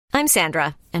I'm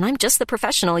Sandra, and I'm just the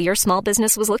professional your small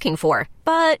business was looking for.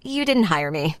 But you didn't hire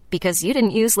me because you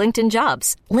didn't use LinkedIn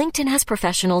Jobs. LinkedIn has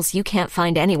professionals you can't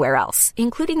find anywhere else,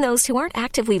 including those who aren't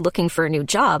actively looking for a new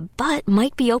job, but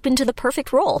might be open to the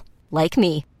perfect role, like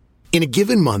me. In a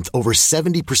given month, over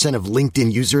 70% of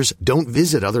LinkedIn users don't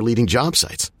visit other leading job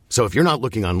sites. So if you're not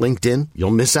looking on LinkedIn,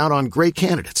 you'll miss out on great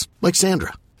candidates like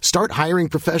Sandra. Start hiring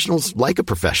professionals like a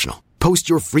professional. Post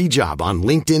your free job on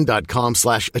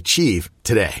linkedin.com/achieve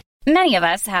today. Many of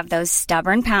us have those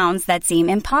stubborn pounds that seem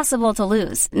impossible to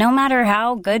lose, no matter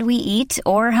how good we eat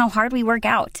or how hard we work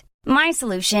out. My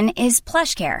solution is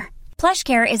PlushCare.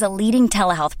 PlushCare is a leading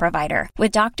telehealth provider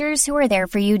with doctors who are there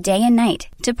for you day and night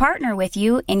to partner with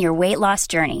you in your weight loss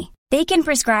journey. They can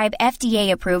prescribe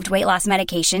FDA-approved weight loss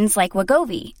medications like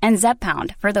Wegovy and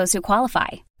Zepbound for those who qualify.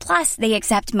 Plus, they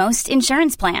accept most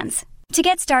insurance plans. To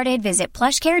get started, visit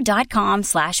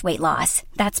plushcare.com/weightloss.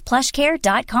 That's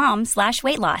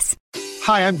plushcare.com/weightloss.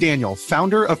 Hi, I'm Daniel,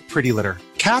 founder of Pretty Litter.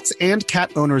 Cats and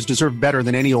cat owners deserve better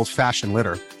than any old-fashioned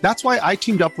litter. That's why I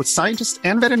teamed up with scientists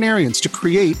and veterinarians to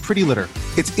create Pretty Litter.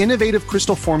 Its innovative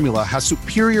crystal formula has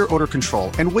superior odor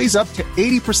control and weighs up to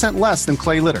 80% less than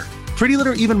clay litter. Pretty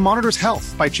Litter even monitors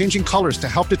health by changing colors to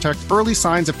help detect early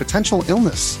signs of potential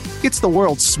illness. It's the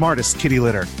world's smartest kitty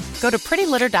litter. Go to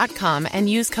prettylitter.com and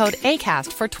use code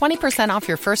ACAST for 20% off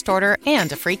your first order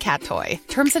and a free cat toy.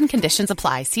 Terms and conditions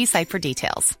apply. See site for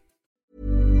details.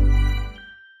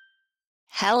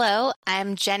 Hello,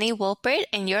 I'm Jenny Wolpert,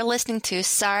 and you're listening to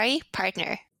Sorry,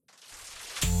 Partner.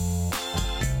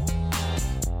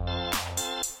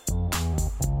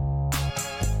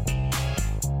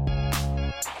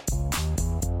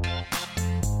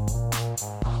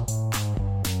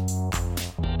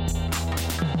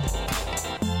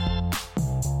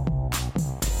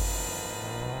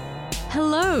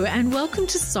 Hello and welcome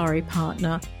to Sorry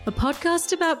Partner, a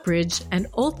podcast about bridge and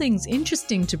all things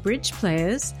interesting to bridge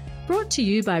players, brought to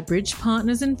you by bridge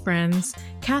partners and friends,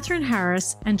 Catherine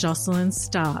Harris and Jocelyn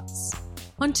Starts.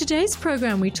 On today's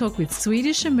program, we talk with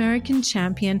Swedish-American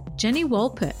champion Jenny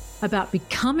Wolpert about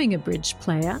becoming a bridge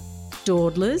player,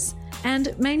 dawdlers,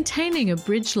 and maintaining a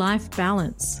bridge life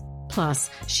balance. Plus,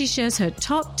 she shares her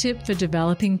top tip for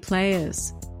developing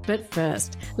players. But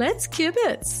first, let's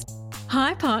kibitz.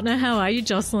 Hi, partner. How are you,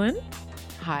 Jocelyn?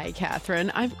 Hi,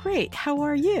 Catherine. I'm great. How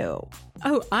are you?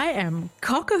 Oh, I am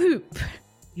cock-a-hoop.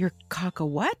 You're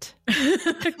cock-a-what?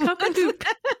 Cock-a-hoop.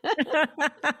 Am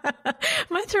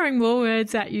I throwing more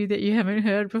words at you that you haven't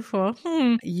heard before?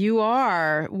 You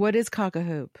are. What is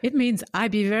cock-a-hoop? It means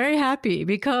I'd be very happy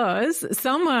because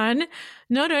someone,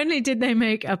 not only did they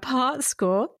make a part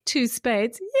score, 2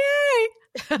 spades, yay!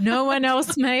 No one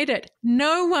else made it.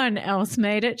 No one else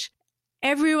made it.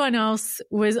 Everyone else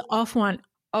was off one.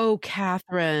 Oh,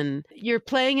 Catherine, you're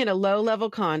playing in a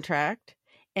low-level contract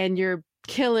and you're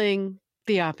killing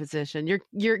the opposition.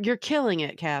 You're killing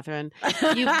it, Catherine.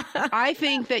 I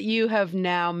think that you have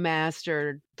now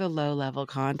mastered the low-level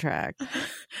contract.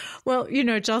 Well, you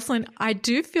know, Jocelyn, I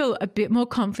do feel a bit more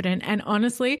confident, and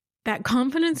honestly, that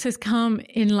confidence has come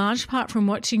in large part from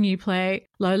watching you play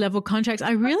low-level contracts.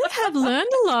 I really have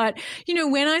learned a lot. You know,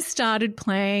 when I started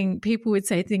playing, people would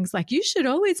say things like, you should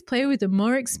always play with a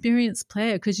more experienced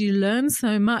player because you learn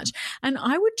so much. And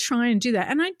I would try and do that.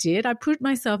 And I did. I put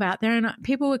myself out there and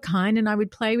people were kind and I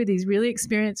would play with these really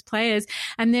experienced players.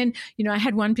 And then, you know, I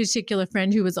had one particular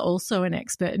friend who was also an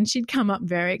expert and she'd come up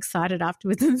very excited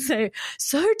afterwards and say,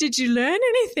 so did you learn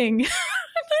anything?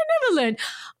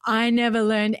 I never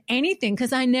learned anything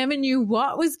because I never knew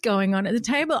what was going on at the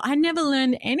table. I never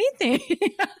learned anything.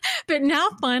 But now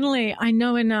finally I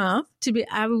know enough to be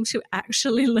able to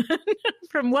actually learn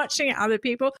from watching other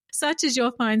people, such as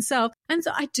your fine self. And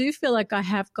so I do feel like I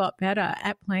have got better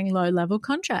at playing low-level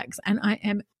contracts, and I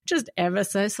am just ever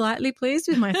so slightly pleased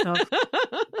with myself.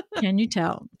 Can you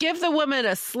tell? Give the woman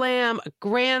a slam, a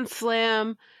grand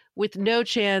slam with no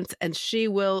chance, and she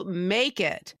will make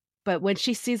it. But when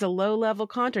she sees a low-level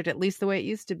contract, at least the way it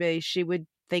used to be, she would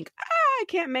think, I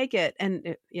can't make it. And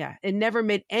it never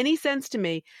made any sense to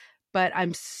me. But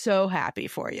I'm so happy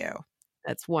for you.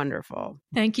 That's wonderful.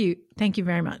 Thank you. Thank you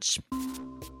very much.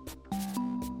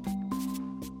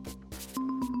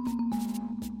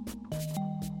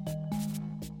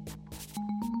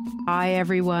 Hi,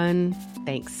 everyone.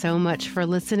 Thanks so much for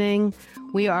listening.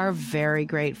 We are very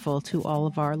grateful to all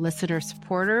of our listener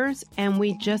supporters, and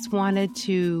we just wanted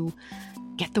to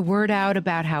get the word out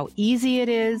about how easy it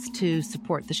is to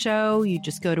support the show. You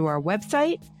just go to our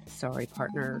website,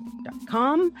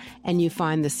 sorrypartner.com, and you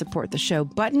find the support the show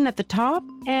button at the top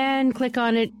and click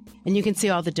on it, and you can see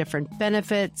all the different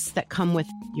benefits that come with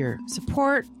your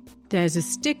support. There's a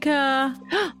sticker.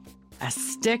 a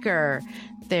sticker.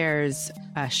 There's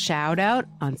a shout out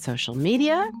on social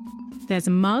media. There's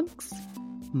mugs.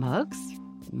 Mugs?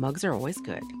 Mugs are always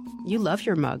good. You love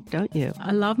your mug, don't you?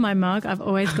 I love my mug. I've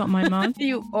always got my mug.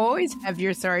 You always have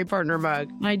your Sorry Partner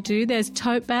mug. I do. There's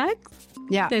tote bags.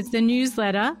 Yeah. There's the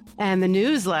newsletter. And the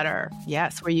newsletter.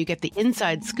 Yes, where you get the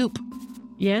inside scoop.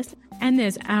 Yes. And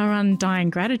there's our undying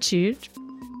gratitude.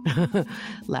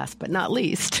 Last but not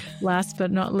least. Last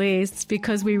but not least,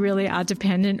 because we really are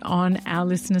dependent on our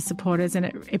listener supporters, and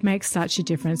it makes such a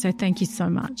difference. So thank you so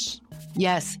much.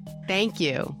 Yes, thank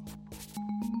you.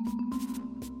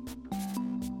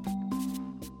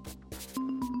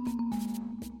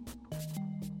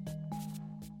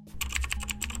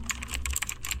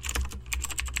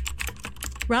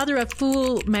 Rather a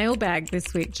full mailbag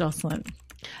this week, Jocelyn.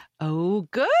 Oh,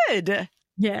 good.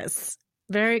 Yes.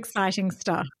 Very exciting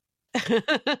stuff.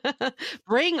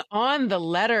 Bring on the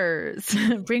letters.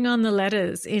 Bring on the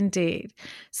letters, indeed.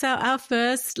 So our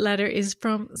first letter is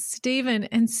from Stephen,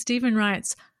 and Stephen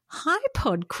writes, "Hi,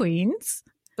 Pod Queens."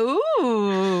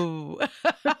 Ooh.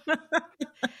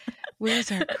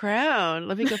 Where's our crown?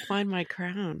 Let me go find my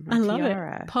crown. I love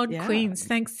it. Pod Queens.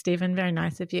 Thanks, Stephen. Very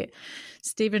nice of you.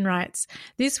 Stephen writes,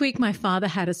 "This week my father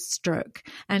had a stroke,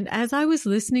 and as I was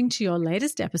listening to your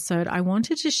latest episode, I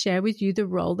wanted to share with you the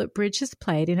role that bridge has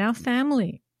played in our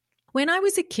family. When I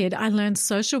was a kid, I learned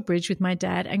social bridge with my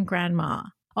dad and grandma,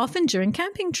 often during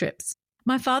camping trips.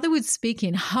 My father would speak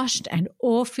in hushed and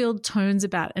awe-filled tones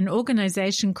about an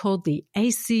organization called the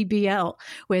ACBL,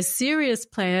 where serious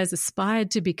players aspired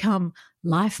to become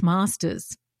life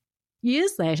masters.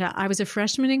 Years later, I was a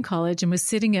freshman in college and was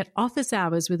sitting at office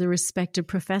hours with a respected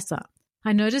professor.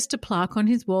 I noticed a plaque on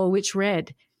his wall which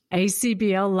read,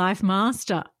 ACBL Life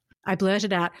Master. I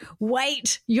blurted out,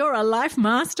 "Wait, you're a life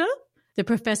master?" The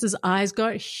professor's eyes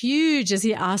got huge as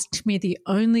he asked me the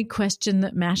only question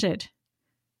that mattered.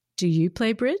 "Do you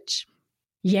play bridge?"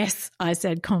 "Yes," I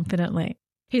said confidently.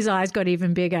 His eyes got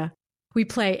even bigger. "We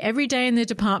play every day in the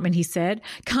department," he said.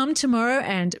 "Come tomorrow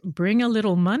and bring a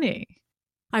little money."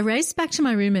 I raced back to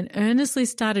my room and earnestly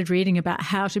started reading about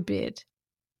how to bid.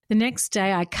 The next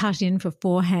day I cut in for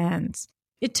 4 hands.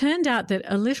 It turned out that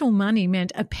a little money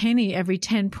meant a penny every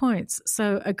 10 points,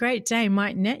 so a great day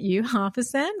might net you half a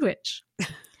sandwich.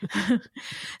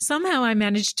 Somehow I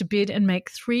managed to bid and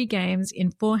make 3 games in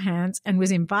 4 hands and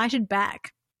was invited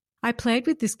back. I played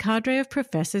with this cadre of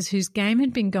professors whose game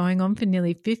had been going on for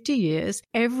nearly 50 years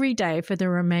every day for the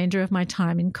remainder of my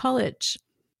time in college.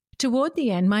 Toward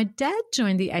the end, my dad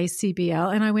joined the ACBL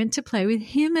and I went to play with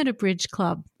him at a bridge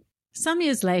club. Some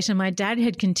years later, my dad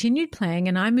had continued playing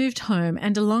and I moved home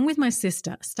and, along with my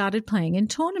sister, started playing in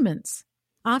tournaments.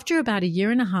 After about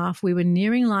 1.5 years, we were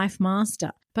nearing Life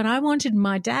Master, but I wanted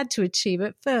my dad to achieve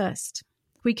it first.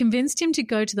 We convinced him to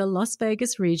go to the Las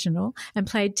Vegas Regional and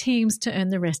played teams to earn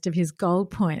the rest of his gold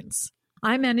points.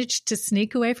 I managed to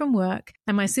sneak away from work,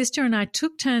 and my sister and I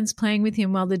took turns playing with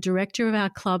him while the director of our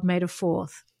club made a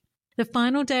 4th. The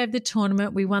final day of the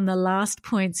tournament, we won the last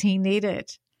points he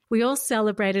needed. We all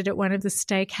celebrated at one of the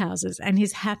steakhouses, and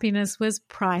his happiness was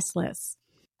priceless.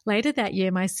 Later that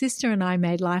year, my sister and I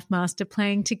made Life Master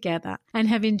playing together and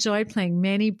have enjoyed playing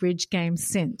many bridge games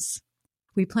since.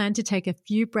 We plan to take a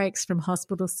few breaks from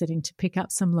hospital sitting to pick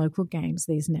up some local games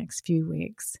these next few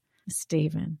weeks.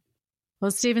 Stephen.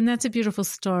 Well, Stephen, that's a beautiful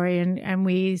story, and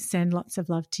we send lots of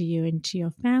love to you and to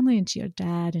your family and to your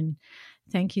dad, and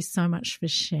thank you so much for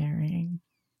sharing.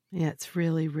 Yeah, it's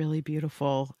really, really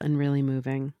beautiful and really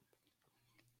moving.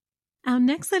 Our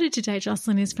next letter today,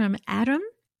 Jocelyn, is from Adam.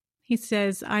 He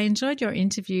says, "I enjoyed your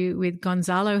interview with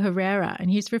Gonzalo Herrera," and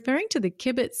he's referring to the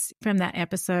kibitz from that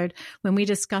episode when we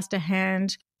discussed a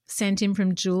hand sent in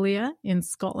from Julia in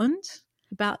Scotland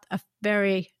about a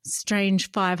very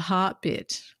strange 5-heart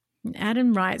bid. And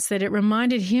Adam writes that it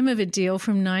reminded him of a deal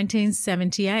from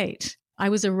 1978. I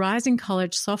was a rising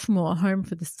college sophomore home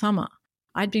for the summer.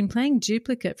 I'd been playing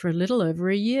duplicate for a little over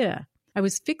a year. I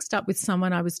was fixed up with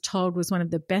someone I was told was one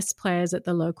of the best players at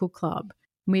the local club.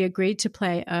 We agreed to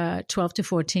play a 12 to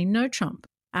 14 no trump.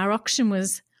 Our auction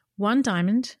was 1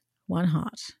 diamond, 1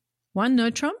 heart. 1 no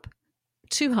trump,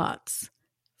 2 hearts.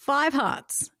 5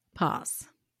 hearts, pass.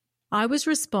 I was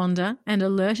responder and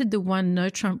alerted the 1 no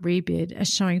trump rebid as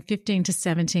showing 15 to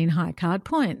 17 high card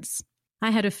points.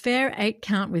 I had a fair 8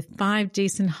 count with 5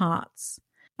 decent hearts.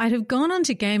 I'd have gone on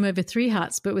to game over 3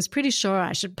 hearts, but was pretty sure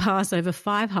I should pass over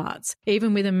 5 hearts,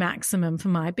 even with a maximum for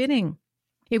my bidding.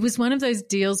 It was one of those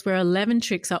deals where 11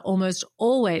 tricks are almost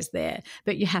always there,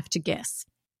 but you have to guess.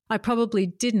 I probably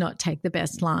did not take the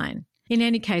best line. In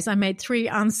any case, I made 3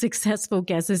 unsuccessful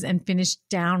guesses and finished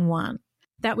down 1.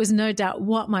 That was no doubt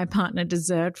what my partner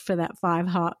deserved for that 5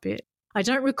 heart bid. I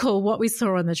don't recall what we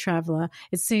saw on the Traveller.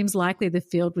 It seems likely the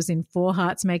field was in 4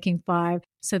 hearts making 5,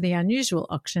 so the unusual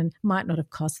auction might not have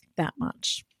cost that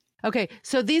much. Okay,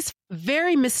 so these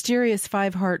very mysterious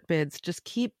 5-heart bids just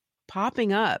keep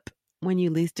popping up when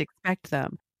you least expect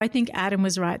them. I think Adam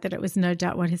was right that it was no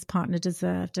doubt what his partner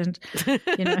deserved, and,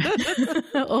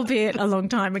 albeit a long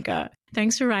time ago.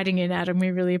 Thanks for writing in, Adam. We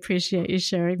really appreciate you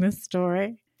sharing this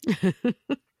story.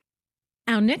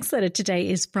 Our next letter today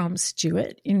is from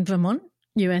Stuart in Vermont,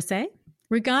 USA,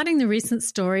 regarding the recent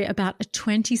story about a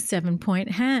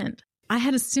 27-point hand. I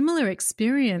had a similar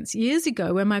experience years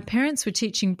ago when my parents were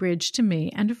teaching bridge to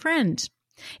me and a friend.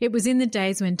 It was in the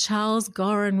days when Charles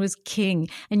Gorin was king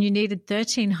and you needed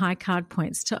 13 high card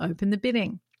points to open the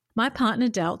bidding. My partner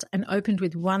dealt and opened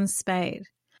with 1 spade.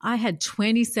 I had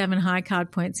 27 high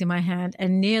card points in my hand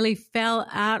and nearly fell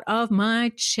out of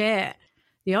my chair.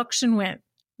 The auction went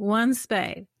 1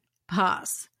 spade,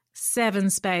 pass, 7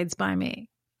 spades by me,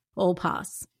 all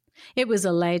pass. It was a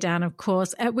laydown, of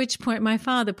course, at which point my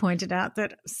father pointed out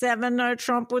that 7 no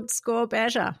trump would score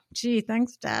better. Gee,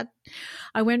 thanks, Dad.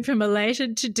 I went from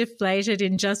elated to deflated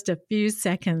in just a few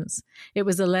seconds. It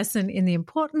was a lesson in the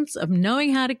importance of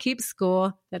knowing how to keep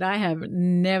score that I have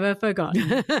never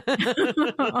forgotten.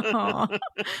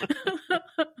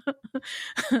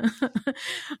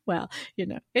 Well,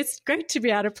 it's great to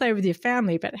be able to play with your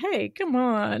family, but hey, come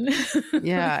on.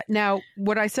 Yeah. Now,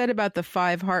 what I said about the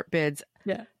 5-heart bids,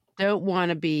 don't want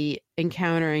to be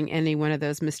encountering any one of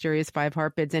those mysterious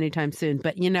 5-heart bids anytime soon.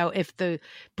 But, if the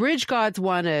bridge gods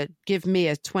want to give me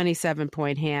a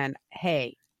 27-point hand,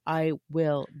 hey, I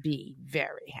will be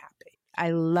very happy. I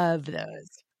love those.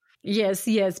 Yes,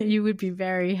 you would be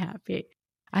very happy.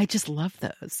 I just love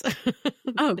those.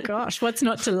 Oh, gosh, what's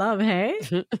not to love, hey?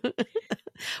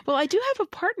 Well, I do have a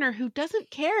partner who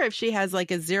doesn't care if she has like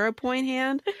a 0-point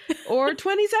hand or a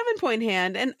 27-point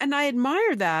hand. And I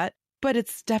admire that. But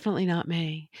it's definitely not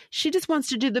me. She just wants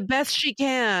to do the best she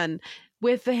can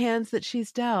with the hands that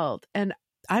she's dealt. And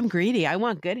I'm greedy. I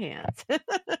want good hands.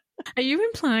 Are you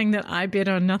implying that I bid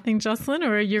on nothing, Jocelyn,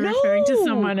 or are you referring to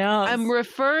someone else? I'm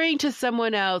referring to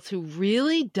someone else who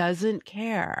really doesn't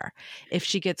care if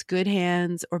she gets good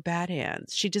hands or bad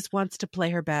hands. She just wants to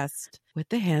play her best with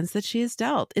the hands that she has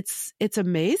dealt. It's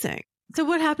amazing. So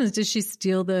what happens? Does she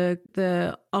steal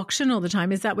the auction all the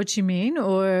time? Is that what you mean?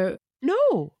 Or...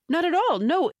 No, not at all.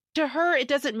 No, to her, it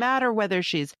doesn't matter whether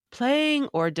she's playing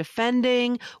or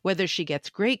defending, whether she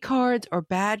gets great cards or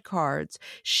bad cards.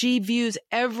 She views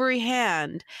every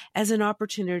hand as an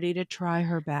opportunity to try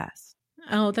her best.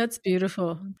 Oh, that's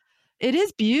beautiful. It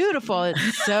is beautiful.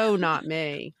 It's so not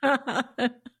me.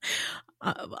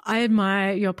 I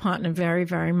admire your partner very,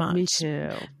 very much. Me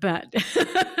too. But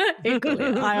equally,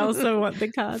 I also want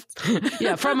the cards.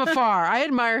 Yeah, from afar. I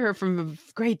admire her from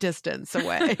a great distance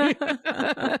away.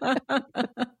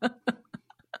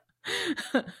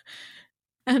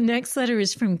 Our next letter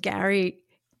is from Gary.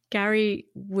 Gary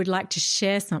would like to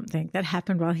share something that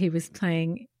happened while he was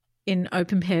playing in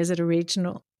open pairs at a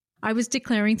regional. I was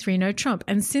declaring 3 no trump,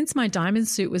 and since my diamond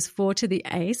suit was 4 to the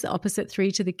ace, opposite 3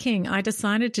 to the king, I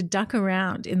decided to duck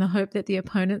around in the hope that the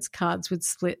opponent's cards would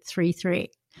split 3-3.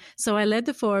 So I led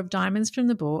the 4 of diamonds from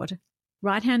the board.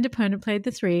 Right-hand opponent played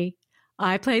the 3,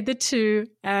 I played the 2,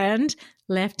 and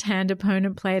left-hand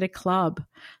opponent played a club.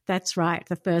 That's right,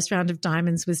 the first round of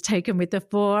diamonds was taken with the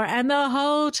 4, and the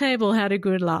whole table had a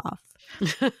good laugh.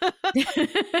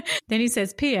 Then he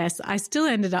says, P.S. I still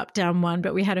ended up down 1,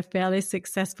 but we had a fairly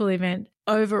successful event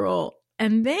overall.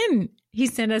 And then he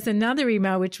sent us another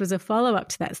email, which was a follow-up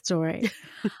to that story.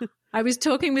 I was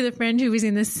talking with a friend who was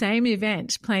in the same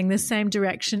event, playing the same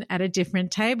direction at a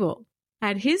different table.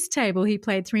 At his table, he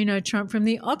played 3 no trump from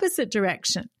the opposite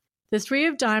direction. The 3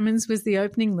 of diamonds was the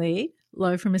opening lead,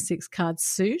 low from a 6-card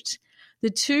suit. The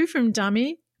 2 from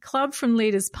dummy, club from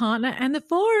leader's partner, and the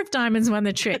 4 of diamonds won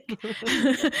the trick.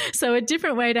 So a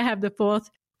different way to have the 4th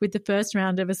with the first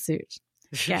round of a suit.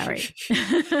 Gary.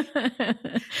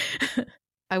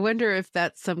 I wonder if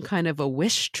that's some kind of a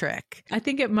wish trick. I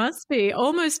think it must be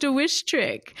almost a wish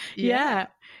trick. Yeah.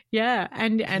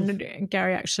 And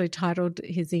Gary actually titled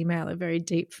his email A Very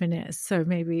Deep Finesse. So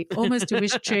maybe almost a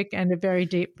wish trick and a very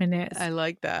deep finesse. I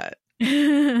like that.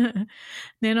 Then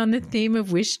on the theme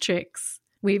of wish tricks,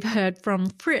 we've heard from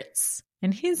Fritz,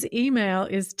 and his email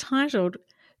is titled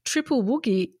Triple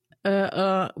Woogie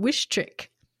Wish Trick.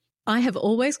 I have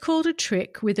always called a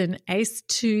trick with an ace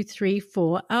 2, 3,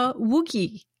 4 a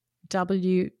woogie,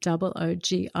 W-O-O-G-I-E.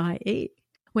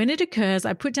 When it occurs,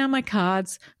 I put down my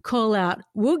cards, call out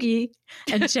woogie,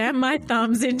 and jam my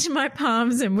thumbs into my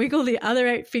palms and wiggle the other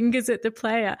 8 fingers at the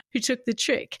player who took the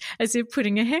trick as if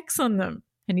putting a hex on them.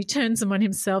 and he turns them on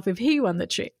himself if he won the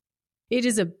trick. It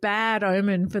is a bad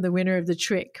omen for the winner of the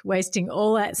trick, wasting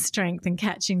all that strength and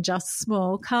catching just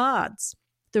small cards.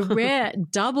 The rare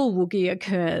double woogie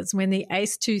occurs when the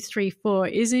ace 2, 3, 4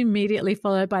 is immediately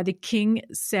followed by the king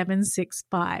 7, 6,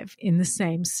 5 in the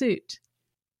same suit.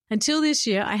 Until this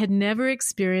year, I had never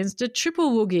experienced a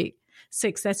triple woogie,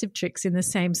 successive tricks in the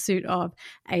same suit of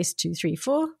ace 2, 3,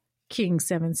 4, king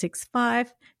 7, 6,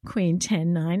 5, queen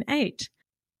 10, 9, 8.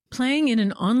 Playing in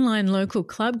an online local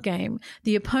club game,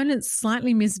 the opponent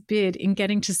slightly misbid in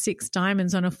getting to 6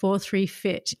 diamonds on a 4-3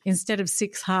 fit instead of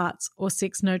 6 hearts or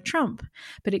 6 no trump,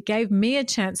 but it gave me a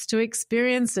chance to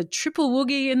experience a triple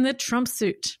woogie in the trump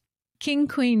suit. King,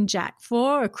 queen, jack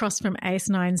 4 across from ace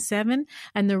 9, 7,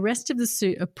 and the rest of the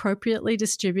suit appropriately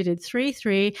distributed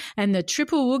 3-3, and the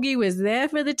triple woogie was there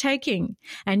for the taking.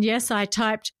 And yes, I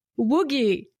typed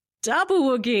woogie, double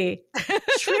woogie,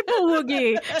 triple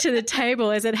woogie to the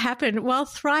table as it happened while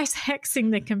thrice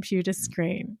hexing the computer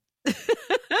screen.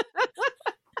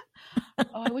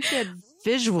 I wish I had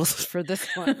visuals for this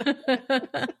one.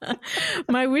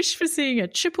 My wish for seeing a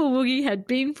triple woogie had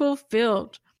been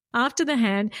fulfilled. After the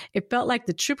hand, it felt like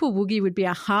the triple woogie would be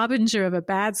a harbinger of a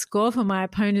bad score for my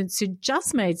opponents who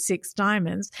just made 6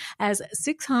 diamonds, as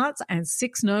 6 hearts and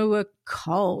 6 no were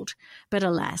cold. But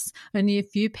alas, only a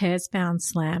few pairs found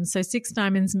slam, so 6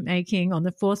 diamonds making on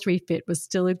the 4-3 fit was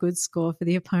still a good score for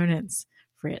the opponents.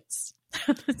 Fritz.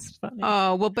 That's funny.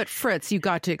 Oh, well, but Fritz, you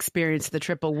got to experience the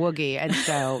triple woogie, and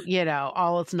so,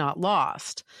 all is not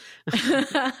lost.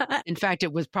 In fact,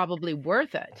 it was probably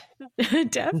worth it.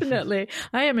 Definitely.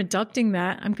 I am adopting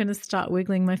that. I'm going to start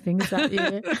wiggling my fingers at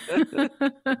you.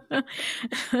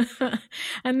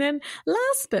 And then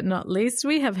last but not least,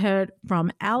 we have heard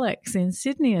from Alex in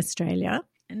Sydney, Australia.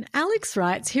 And Alex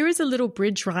writes, here is a little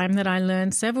bridge rhyme that I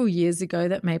learned several years ago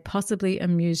that may possibly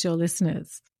amuse your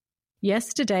listeners.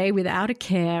 Yesterday, without a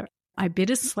care, I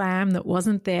bid a slam that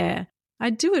wasn't there.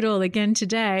 I'd do it all again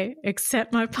today,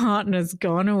 except my partner's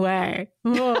gone away.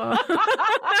 Oh.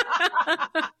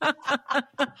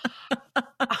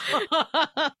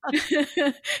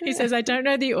 He says, I don't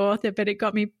know the author, but it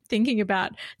got me thinking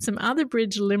about some other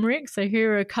bridge limericks. So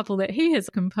here are a couple that he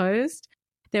has composed.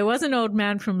 There was an old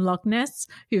man from Loch Ness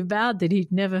who vowed that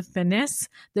he'd never finesse.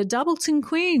 The Doubleton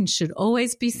Queen should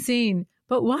always be seen.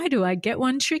 But why do I get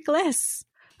one trick less?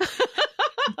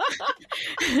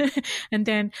 And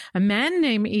then a man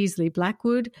named Easley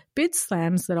Blackwood bid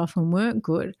slams that often weren't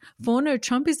good. 4 no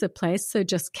trump is the place, so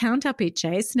just count up each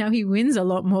ace. Now he wins a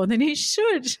lot more than he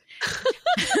should.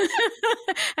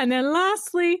 And then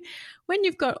lastly, when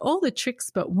you've got all the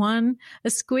tricks but one, a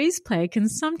squeeze play can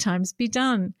sometimes be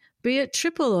done. Be it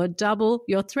triple or double,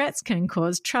 your threats can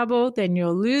cause trouble, then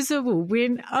your loser will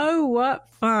win. Oh, what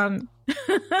fun.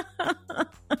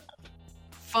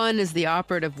 Fun is the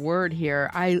operative word here.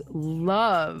 I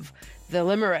love the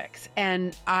limericks,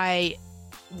 and I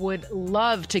would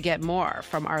love to get more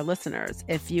from our listeners.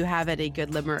 If you have any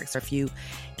good limericks, or if you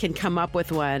can come up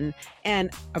with one,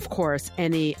 and of course,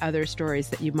 any other stories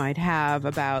that you might have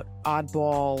about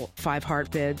oddball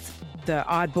 5-heart bids, the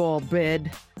oddball bid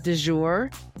du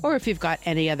jour, or if you've got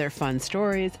any other fun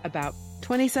stories about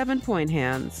 27-point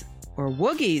hands, or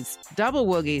woogies, double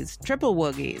woogies, triple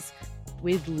woogies,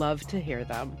 we'd love to hear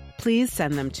them. Please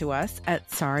send them to us at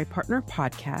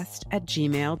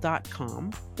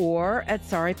sorrypartnerpodcast@gmail.com or at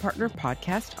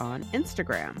sorrypartnerpodcast on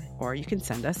Instagram, or you can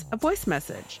send us a voice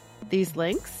message. These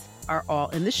links are all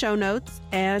in the show notes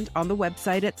and on the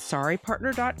website at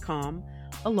sorrypartner.com,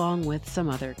 along with some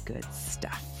other good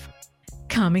stuff.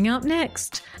 Coming up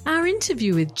next, our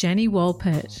interview with Jenny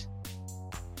Wolpert.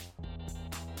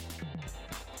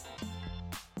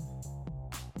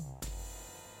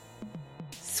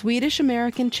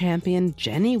 Swedish-American champion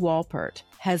Jenny Wolpert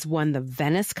has won the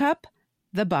Venice Cup,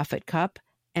 the Buffett Cup,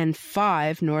 and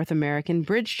 5 North American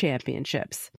Bridge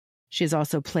Championships. She has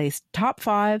also placed top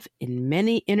 5 in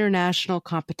many international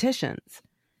competitions.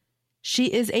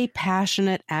 She is a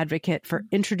passionate advocate for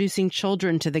introducing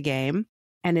children to the game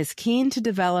and is keen to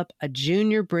develop a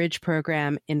junior bridge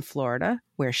program in Florida,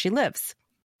 where she lives.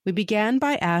 We began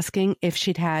by asking if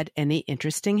she'd had any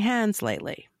interesting hands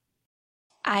lately.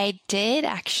 I did,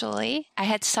 actually. I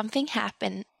had something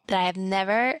happen that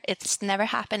it's never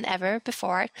happened ever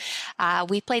before.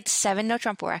 We played 7 no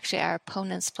trump, or actually our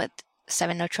opponents played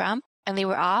 7 no trump, and they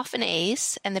were off an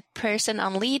ace, and the person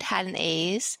on lead had an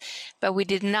ace, but we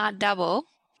did not double,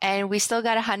 and we still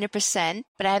got 100%,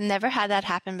 but I've never had that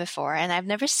happen before, and I've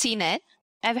never seen it.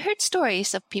 I've heard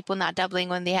stories of people not doubling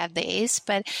when they have the ace,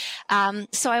 but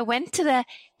so I went to the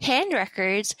hand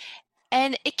records,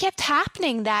 and it kept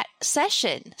happening that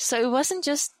session. So it wasn't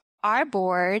just our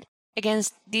board.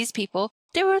 against these people,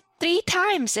 there were 3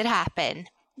 times it happened.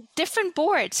 Different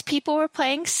boards. People were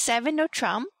playing 7-no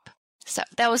trump. So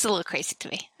that was a little crazy to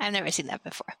me. I've never seen that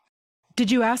before.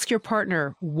 Did you ask your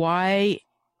partner why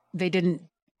they didn't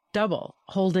double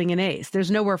holding an ace?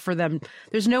 There's nowhere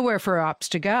for ops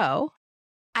to go.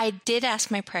 I did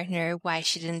ask my partner why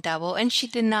she didn't double, and she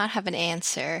did not have an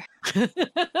answer.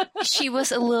 She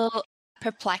was a little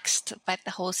perplexed by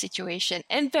the whole situation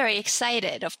and very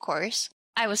excited, of course.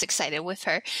 I was excited with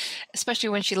her, especially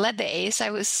when she led the ace.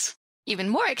 I was even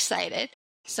more excited.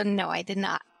 So no, I did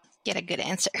not get a good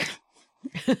answer.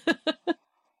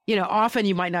 Often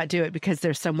you might not do it because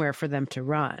there's somewhere for them to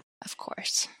run. Of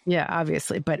course. Yeah,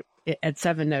 obviously. But at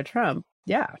 7-no trump,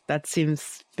 yeah, that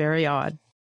seems very odd.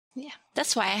 Yeah,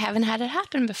 that's why I haven't had it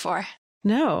happen before.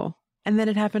 No. And then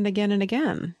it happened again and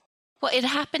again. Well, it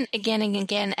happened again and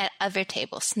again at other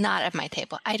tables, not at my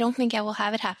table. I don't think I will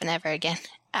have it happen ever again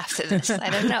after this. I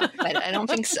don't know, but I don't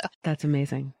think so. That's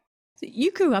amazing. So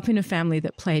you grew up in a family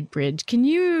that played bridge. Can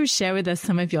you share with us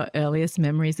some of your earliest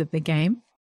memories of the game?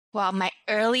 Well, my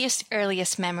earliest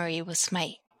memory was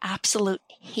my absolute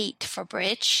hate for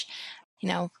bridge.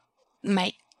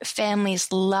 My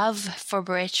family's love for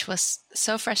bridge was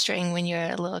so frustrating when you're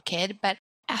a little kid. But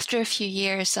after a few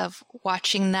years of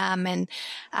watching them, and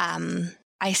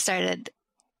I started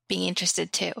being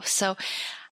interested too. So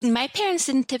my parents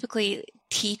didn't typically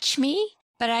teach me,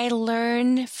 but I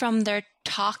learned from their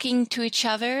talking to each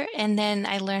other, and then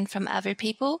I learned from other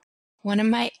people. One of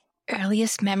my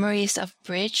earliest memories of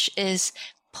bridge is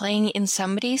playing in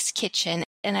somebody's kitchen,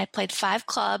 and I played 5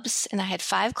 clubs, and I had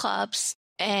 5 clubs,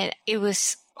 and it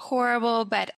was horrible,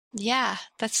 but yeah,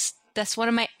 that's one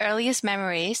of my earliest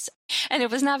memories. And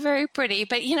it was not very pretty,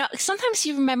 but sometimes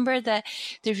you remember the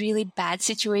really bad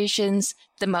situations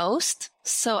the most.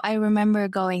 So I remember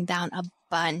going down a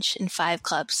bunch in 5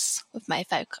 clubs with my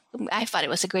 5. I thought it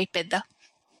was a great bid though.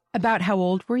 About how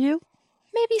old were you?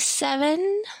 Maybe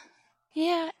 7.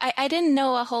 Yeah, I didn't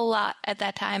know a whole lot at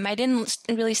that time. I didn't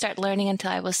really start learning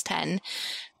until I was 10,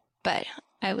 but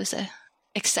I was a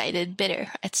excited bidder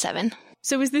at 7.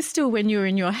 So was this still when you were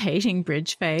in your hating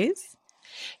bridge phase?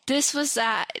 This was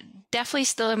definitely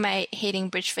still in my hating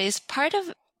bridge phase. Part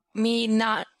of me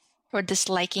not or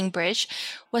disliking bridge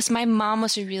was my mom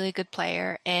was a really good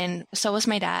player, and so was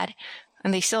my dad,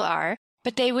 and they still are.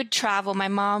 But they would travel. My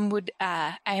mom would,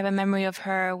 I have a memory of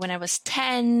her when I was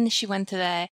 10. She went to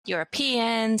the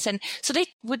Europeans. And so they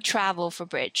would travel for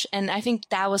bridge. And I think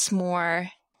that was more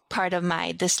part of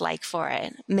my dislike for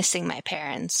it, missing my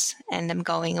parents and them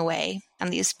going away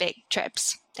on these big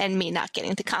trips and me not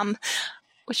getting to come,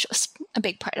 which was a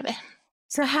big part of it.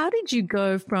 So how did you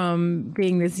go from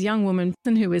being this young woman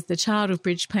who was the child of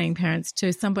bridge playing parents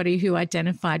to somebody who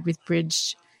identified with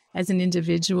bridge as an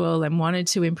individual and wanted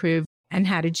to improve? And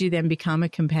how did you then become a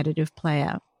competitive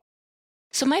player?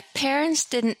 So my parents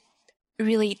didn't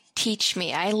really teach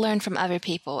me. I learned from other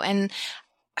people. And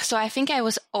so I think I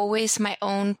was always my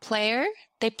own player.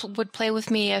 They would play with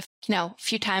me a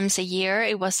few times a year.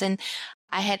 It wasn't,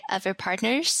 I had other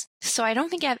partners. So I don't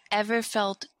think I've ever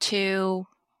felt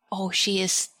she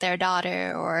is their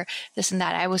daughter or this and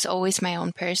that. I was always my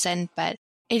own person, but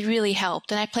it really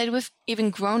helped. And I played with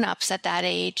even grown-ups at that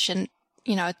age and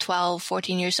 12,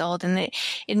 14 years old. And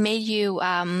it made you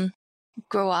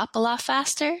grow up a lot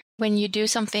faster when you do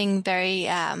something very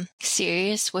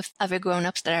serious with other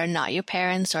grown-ups that are not your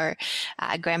parents or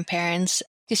grandparents,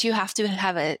 because you have to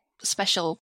have a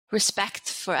special respect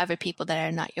for other people that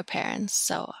are not your parents.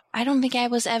 So I don't think I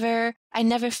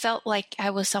never felt like I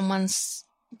was someone's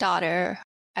daughter.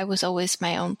 I was always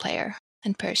my own player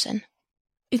and person.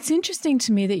 It's interesting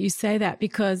to me that you say that,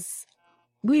 because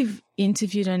we've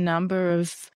interviewed a number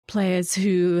of players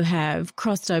who have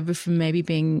crossed over from maybe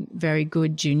being very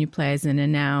good junior players and are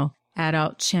now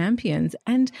adult champions.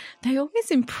 And they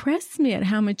always impress me at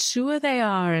how mature they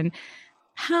are and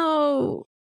how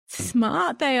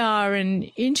smart they are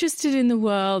and interested in the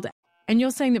world. And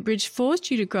you're saying that bridge forced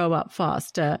you to grow up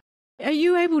faster. Are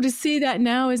you able to see that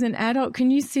now as an adult? Can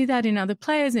you see that in other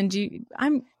players? And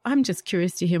I'm just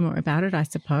curious to hear more about it, I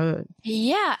suppose.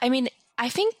 Yeah. I mean, I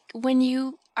think when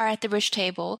you are at the bridge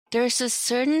table, there's a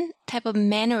certain type of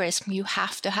mannerism you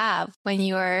have to have when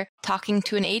you're talking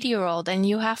to an 80-year-old, and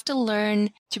you have to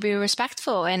learn to be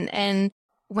respectful. And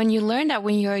when you learn that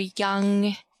when you're a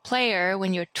young player,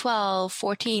 when you're 12,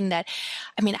 14,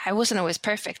 I wasn't always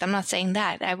perfect. I'm not saying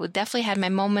that. I would definitely have my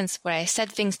moments where I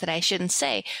said things that I shouldn't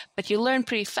say, but you learn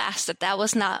pretty fast that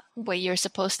was not what you're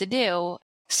supposed to do.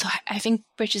 So I think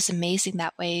bridge is amazing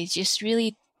that way. It just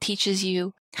really teaches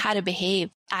you how to behave.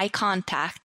 Eye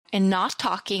contact. and not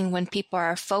talking when people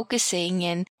are focusing.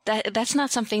 And that's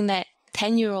not something that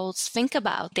 10-year-olds think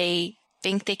about. They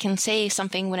think they can say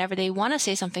something whenever they want to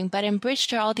say something. But in bridge,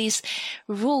 there are all these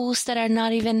rules that are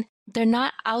they're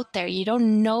not out there. You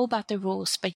don't know about the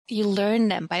rules, but you learn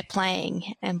them by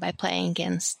playing and by playing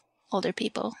against older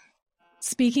people.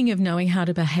 Speaking of knowing how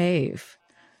to behave,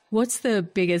 what's the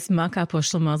biggest muck-up or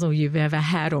schlemazel you've ever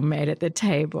had or made at the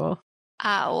table?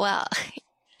 Well,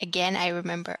 again, I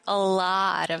remember a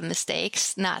lot of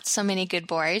mistakes, not so many good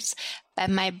boards, but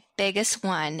my biggest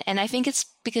one, and I think it's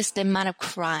because the amount of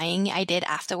crying I did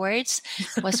afterwards,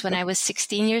 was when I was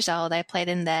 16 years old. I played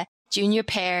in the junior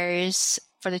pairs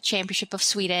for the Championship of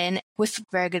Sweden with a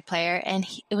very good player, and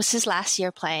it was his last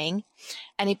year playing,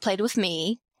 and he played with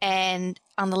me. And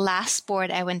on the last board,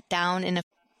 I went down in a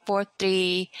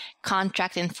 4-3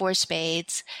 contract in 4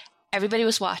 spades. Everybody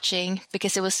was watching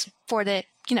because it was for the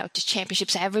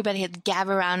championships. Everybody had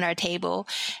gathered around our table,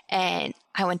 and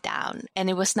I went down, and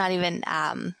it was not even,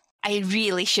 I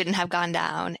really shouldn't have gone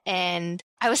down. And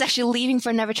I was actually leaving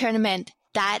for another tournament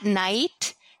that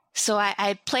night. So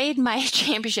I played my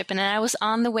championship, and then I was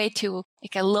on the way to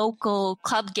like a local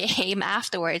club game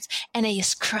afterwards, and I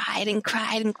just cried and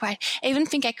cried and cried. I even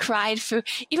think I cried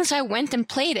even so I went and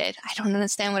played it. I don't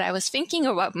understand what I was thinking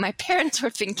or what my parents were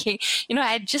thinking.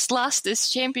 I had just lost this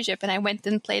championship, and I went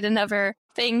and played another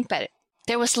thing, but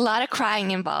there was a lot of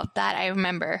crying involved. That I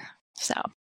remember. So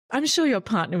I'm sure your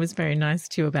partner was very nice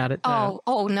to you about it, though.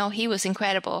 Oh no, he was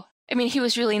incredible. I mean, he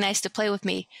was really nice to play with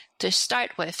me to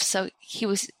start with. So he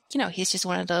was, he's just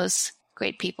one of those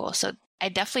great people. So I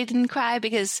definitely didn't cry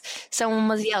because someone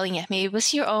was yelling at me. It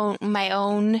was my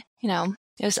own, it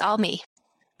was all me.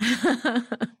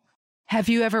 Have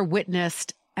you ever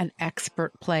witnessed an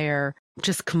expert player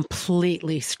just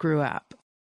completely screw up?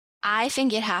 I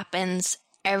think it happens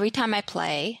every time I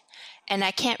play, and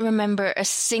I can't remember a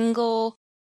single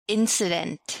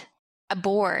incident, a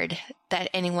board that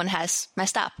anyone has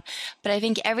messed up. But I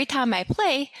think every time I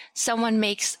play, someone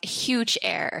makes a huge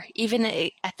error, even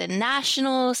at the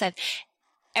nationals, at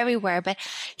everywhere. But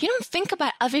you don't think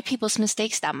about other people's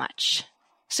mistakes that much.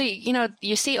 So,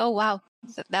 you see, oh, wow,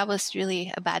 that was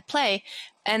really a bad play.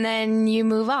 And then you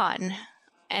move on.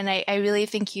 And I really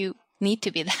think you need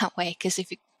to be that way, because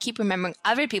if you keep remembering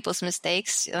other people's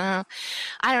mistakes, I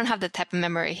don't have that type of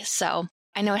memory. So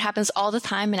I know it happens all the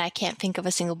time, and I can't think of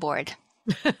a single board.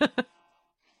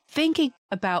 Thinking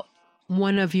about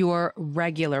one of your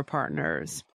regular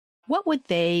partners, what would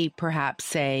they perhaps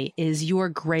say is your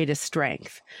greatest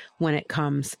strength when it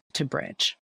comes to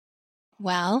bridge?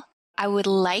 Well, I would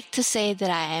like to say that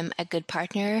I am a good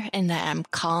partner and that I'm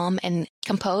calm and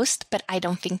composed, but I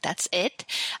don't think that's it.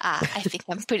 I think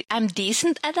I'm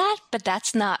decent at that, but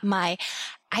that's not I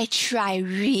try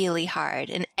really hard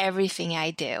in everything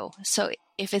I do. So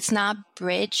if it's not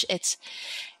bridge, it's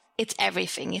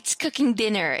everything. It's cooking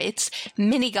dinner. It's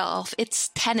mini golf.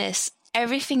 It's tennis.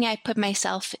 Everything I put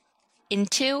myself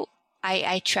into,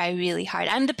 I try really hard.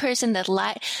 I'm the person that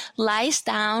lies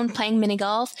down playing mini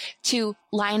golf to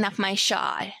line up my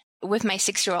shot with my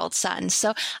 6-year-old son.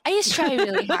 So I just try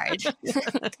really hard.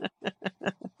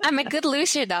 I'm a good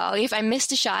loser though. If I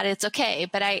missed a shot, it's okay.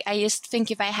 But I just think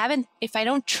if I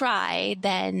don't try,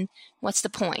 then what's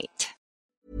the point?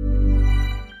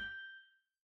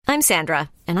 I'm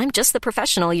Sandra, and I'm just the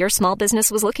professional your small business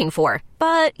was looking for.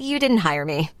 But you didn't hire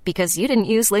me because you didn't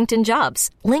use LinkedIn Jobs.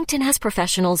 LinkedIn has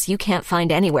professionals you can't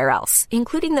find anywhere else,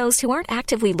 including those who aren't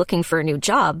actively looking for a new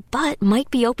job, but might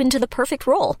be open to the perfect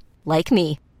role, like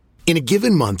me. In a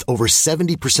given month, over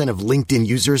 70% of LinkedIn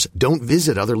users don't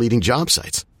visit other leading job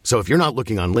sites. So if you're not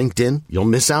looking on LinkedIn, you'll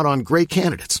miss out on great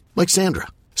candidates like Sandra.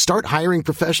 Start hiring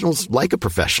professionals like a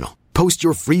professional. Post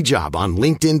your free job on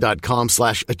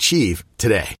linkedin.com/achieve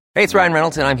today. Hey, it's Ryan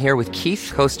Reynolds, and I'm here with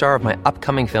Keith, co-star of my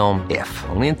upcoming film, If,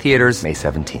 only in theaters May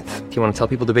 17th. Do you want to tell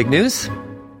people the big news?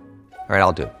 All right,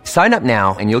 I'll do it. Sign up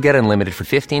now and you'll get unlimited for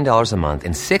 $15 a month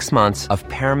and 6 months of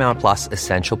Paramount Plus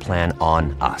Essential Plan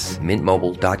on us.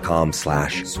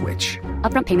 MintMobile.com/switch.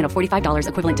 Upfront payment of $45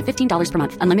 equivalent to $15 per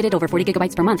month. Unlimited over 40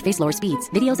 gigabytes per month. Face lower speeds.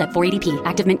 Videos at 480p.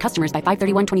 Active Mint customers by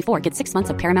 531.24 get 6 months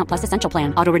of Paramount Plus Essential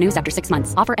Plan. Auto renews after 6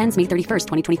 months. Offer ends May 31st,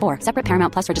 2024. Separate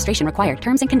Paramount Plus registration required.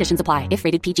 Terms and conditions apply if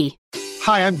rated PG.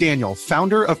 Hi, I'm Daniel,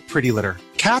 founder of Pretty Litter.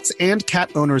 Cats and cat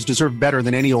owners deserve better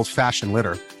than any old-fashioned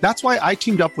litter. That's why I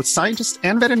teamed up with scientists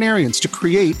and veterinarians to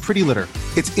create Pretty Litter.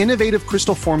 Its innovative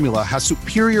crystal formula has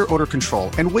superior odor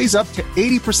control and weighs up to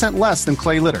 80% less than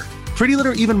clay litter. Pretty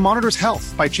Litter even monitors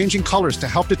health by changing colors to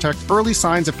help detect early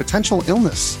signs of potential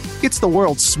illness. It's the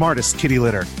world's smartest kitty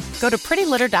litter. Go to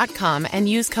prettylitter.com and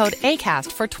use code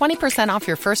ACAST for 20% off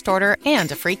your first order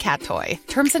and a free cat toy.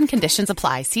 Terms and conditions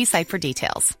apply. See site for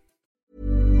details.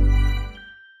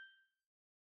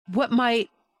 What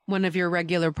might one of your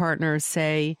regular partners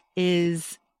say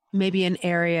is maybe an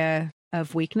area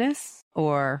of weakness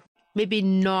or maybe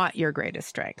not your greatest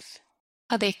strength?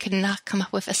 Oh, they could not come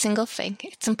up with a single thing.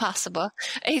 It's impossible.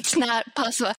 It's not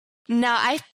possible. No,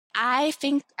 I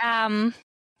think I'm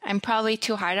probably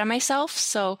too hard on myself.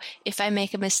 So if I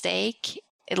make a mistake,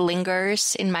 it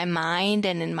lingers in my mind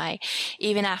and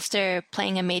even after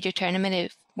playing a major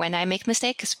tournament, when I make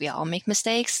mistakes, because we all make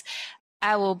mistakes,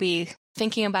 I will be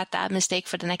thinking about that mistake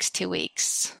for the next 2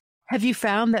 weeks. Have you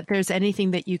found that there's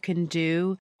anything that you can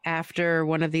do after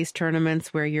one of these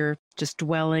tournaments where you're just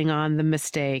dwelling on the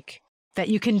mistake that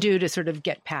you can do to sort of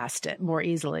get past it more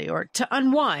easily or to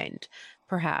unwind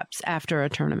perhaps after a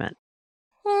tournament?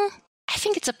 I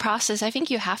think it's a process. I think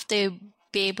you have to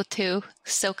be able to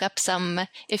soak up some,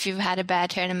 if you've had a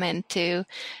bad tournament, to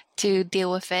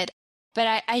deal with it.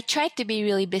 But I tried to be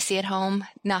really busy at home,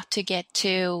 not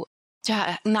to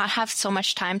not have so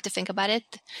much time to think about it.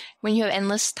 When you have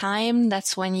endless time,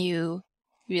 that's when you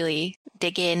really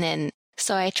dig in. And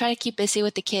so I try to keep busy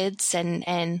with the kids and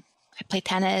I play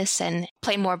tennis and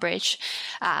play more bridge.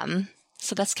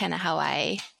 So that's kind of how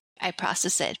I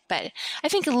process it. But I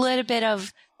think a little bit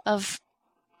of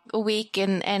a week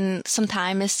and some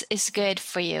time is good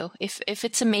for you if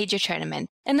it's a major tournament.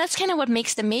 And that's kind of what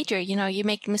makes the major. You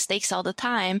make mistakes all the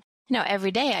time. Every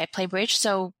day I play bridge,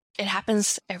 so it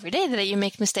happens every day that you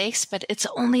make mistakes, but it's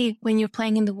only when you're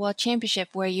playing in the World Championship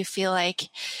where you feel like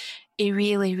it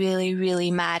really, really,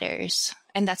 really matters.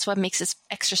 And that's what makes it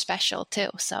extra special too.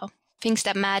 So things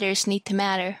that matters need to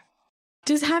matter.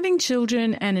 Does having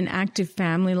children and an active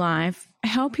family life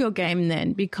help your game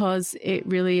then, because it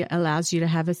really allows you to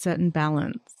have a certain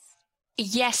balance?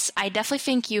 Yes, I definitely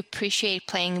think you appreciate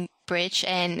playing bridge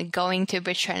and going to a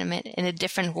bridge tournament in a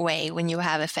different way when you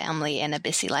have a family and a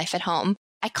busy life at home.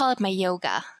 I call it my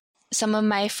yoga. Some of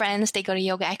my friends, they go to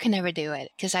yoga. I could never do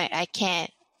it because I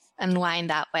can't unwind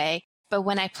that way. But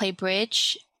when I play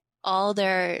bridge, all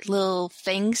their little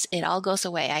things, it all goes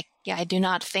away. I do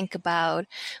not think about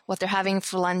what they're having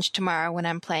for lunch tomorrow when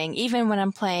I'm playing. Even when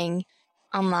I'm playing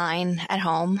online at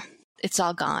home, it's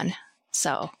all gone.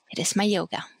 So it is my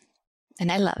yoga,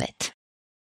 and I love it.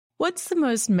 What's the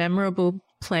most memorable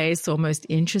place or most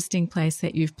interesting place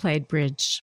that you've played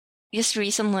bridge? Just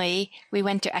recently, we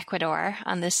went to Ecuador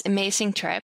on this amazing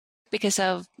trip because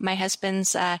of my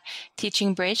husband's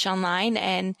teaching bridge online,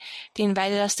 and they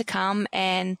invited us to come,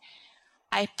 and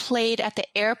I played at the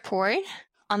airport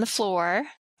on the floor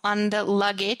on the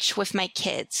luggage with my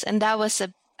kids, and that was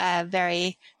a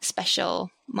very special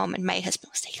moment. My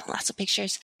husband was taking lots of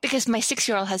pictures because my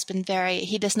 6-year-old husband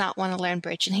he does not want to learn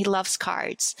bridge and he loves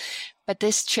cards, but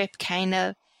this trip kind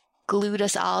of glued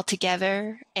us all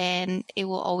together, and it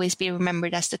will always be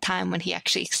remembered as the time when he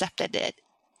actually accepted it.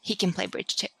 He can play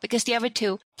bridge too, because the other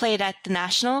two played at the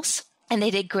nationals and they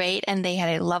did great and they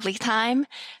had a lovely time,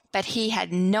 but he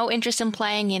had no interest in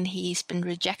playing and he's been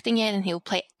rejecting it, and he'll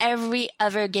play every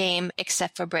other game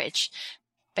except for bridge.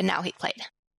 But now he played.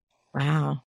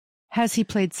 Wow. Has he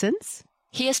played since?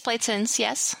 He has played since,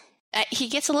 yes. He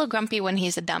gets a little grumpy when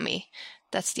he's a dummy.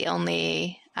 That's the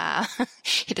only,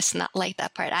 he does not like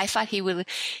that part. I thought he would,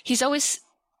 he's always,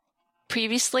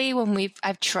 previously when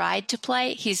I've tried to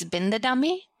play, he's been the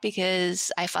dummy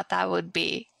because I thought that would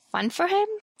be fun for him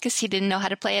because he didn't know how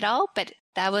to play at all, but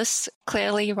that was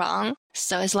clearly wrong.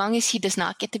 So as long as he does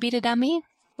not get to be the dummy,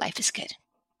 life is good.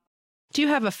 Do you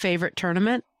have a favorite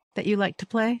tournament that you like to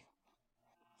play?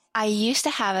 I used to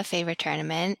have a favorite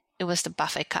tournament. It was the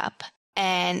Buffett Cup.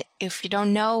 And if you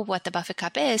don't know what the Buffett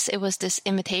Cup is, it was this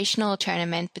invitational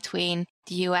tournament between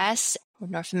the US, or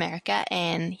North America,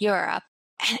 and Europe.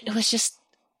 And it was just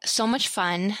so much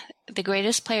fun, the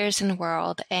greatest players in the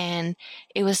world. And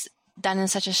it was done in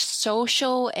such a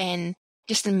social and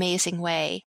just amazing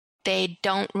way. They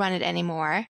don't run it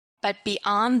anymore. But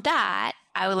beyond that,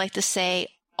 I would like to say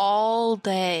all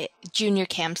the junior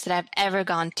camps that I've ever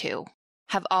gone to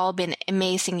have all been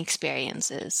amazing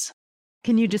experiences.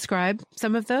 Can you describe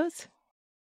some of those?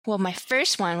 Well, my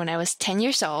first one, when I was 10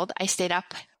 years old, I stayed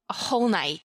up a whole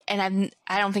night. And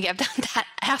I don't think I've done that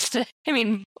after,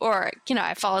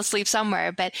 I fall asleep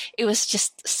somewhere, but it was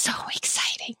just so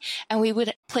exciting. And we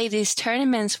would play these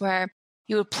tournaments where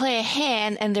you would play a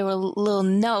hand and there were little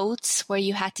notes where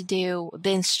you had to do the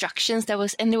instructions.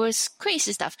 And there was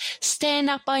crazy stuff. Stand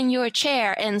up on your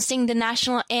chair and sing the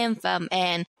national anthem.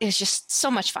 And it was just so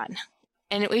much fun.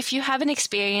 And if you haven't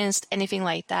experienced anything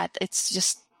like that, it's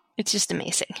just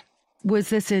amazing. Was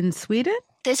this in Sweden?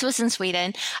 This was in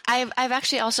Sweden. I've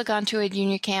actually also gone to a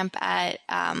junior camp at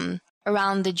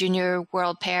around the junior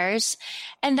world pairs,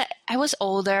 and I was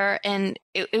older, and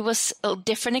it was a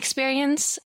different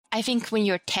experience. I think when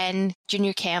you're 10,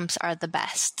 junior camps are the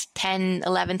best. 10,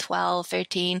 11, 12,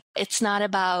 13. It's not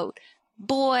about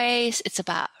boys. It's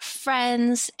about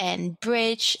friends and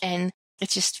bridge, and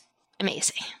it's just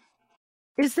amazing.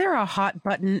 Is there a hot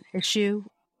button issue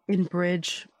in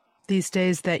bridge these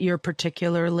days that you're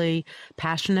particularly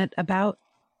passionate about?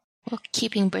 Well,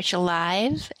 keeping bridge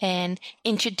alive and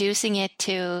introducing it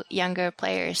to younger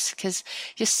players, because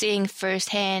just seeing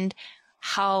firsthand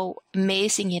how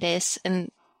amazing it is.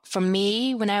 And for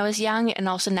me, when I was young, and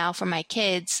also now for my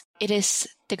kids, it is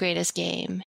the greatest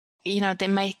game. You know,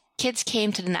 my kids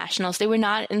came to the nationals. They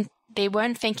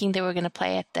weren't thinking they were going to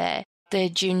play at the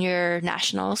junior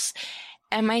nationals.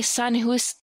 And my son, he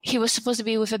was supposed to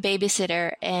be with a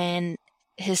babysitter and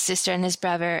his sister and his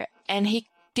brother, and he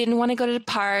didn't want to go to the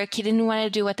park. He didn't want to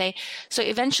do so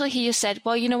eventually he just said,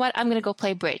 well, you know what? I'm going to go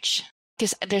play bridge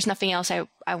because there's nothing else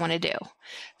I want to do.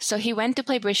 So he went to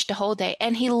play bridge the whole day,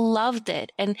 and he loved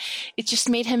it. And it just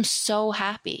made him so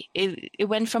happy. It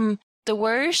went from the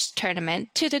worst tournament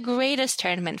to the greatest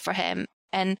tournament for him.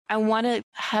 And I want to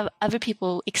have other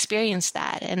people experience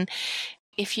that. And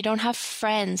if you don't have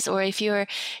friends, or if you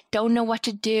don't know what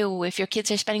to do, if your kids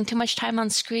are spending too much time on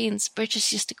screens, bridge is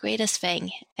just the greatest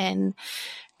thing. And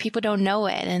people don't know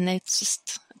it, and it's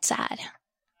sad.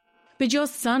 But your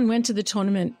son went to the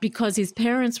tournament because his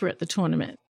parents were at the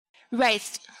tournament.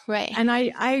 Right. And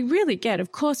I really get,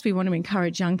 of course, we want to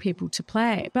encourage young people to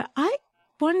play. But I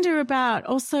wonder about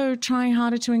also trying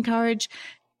harder to encourage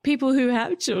people who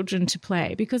have children to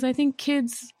play, because I think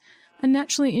kids are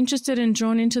naturally interested and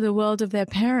drawn into the world of their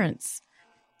parents.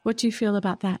 What do you feel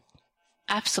about that?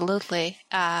 Absolutely.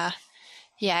 Yeah,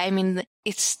 I mean,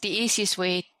 it's the easiest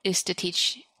way is to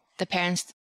teach the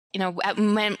parents. You know,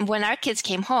 when our kids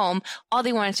came home, all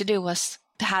they wanted to do was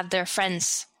to have their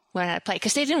friends learn how to play,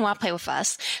 because they didn't want to play with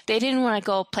us. They didn't want to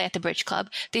go play at the bridge club.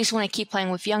 They just want to keep playing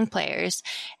with young players,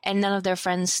 and none of their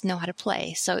friends know how to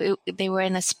play. So they were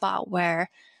in a spot where,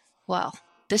 well,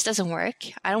 this doesn't work.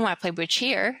 I don't want to play bridge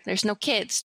here. There's no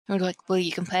kids. And we're like, well,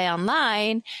 you can play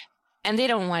online. And they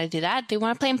don't want to do that. They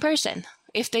want to play in person.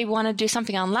 If they want to do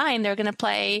something online, they're going to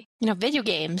play, video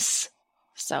games.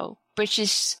 So bridge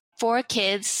is for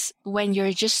kids when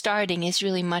you're just starting is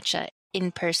really much an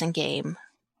in-person game.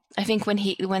 I think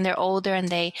when they're older and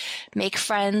they make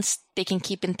friends, they can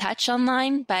keep in touch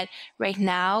online. But right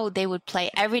now, they would play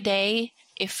every day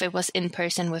if it was in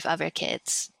person with other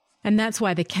kids. And that's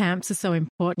why the camps are so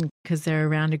important, because they're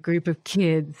around a group of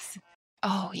kids.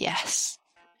 Oh, yes.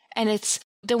 And it's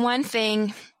the one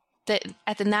thing that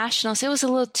at the Nationals, it was a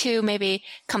little too maybe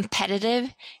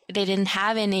competitive. They didn't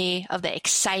have any of the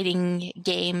exciting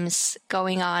games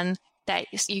going on that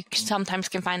you sometimes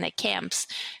can find at camps.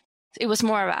 It was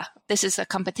more of this is a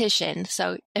competition.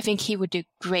 So I think he would do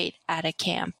great at a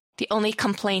camp. The only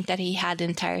complaint that he had the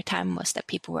entire time was that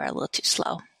people were a little too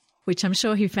slow. Which I'm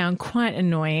sure he found quite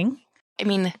annoying. I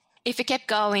mean, if it kept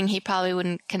going, he probably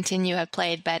wouldn't continue to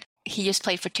play, but he just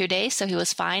played for 2 days, so he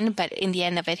was fine. But in the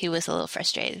end of it, he was a little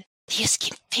frustrated. They just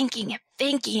keep thinking.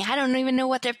 I don't even know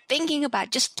what they're thinking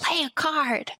about. Just play a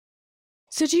card.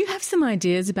 So do you have some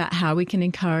ideas about how we can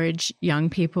encourage young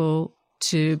people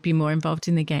to be more involved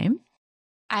in the game?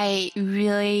 I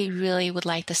really, really would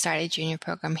like to start a junior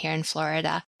program here in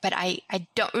Florida, but I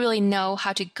don't really know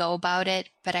how to go about it,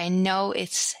 but I know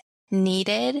it's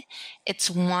needed, it's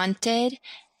wanted,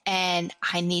 and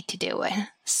I need to do it.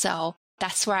 So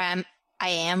that's where I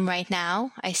am right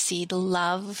now. I see the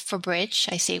love for bridge.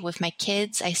 I see it with my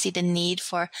kids. I see the need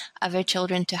for other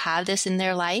children to have this in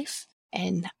their life.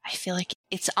 And I feel like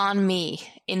it's on me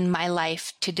in my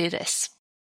life to do this.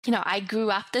 I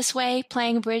grew up this way,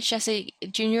 playing bridge as a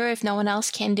junior. If no one else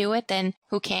can do it, then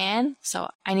who can? So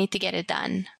I need to get it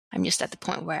done. I'm just at the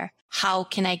point where, how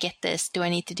can I get this? Do I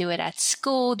need to do it at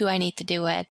school? Do I need to do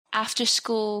it after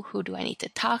school? Who do I need to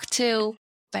talk to?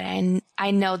 But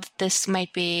I know that this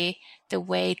might be the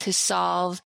way to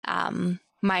solve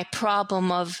my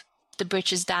problem of the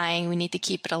bridge is dying. We need to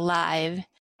keep it alive.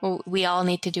 Well, we all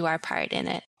need to do our part in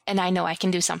it. And I know I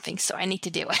can do something, so I need to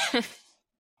do it.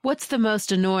 What's the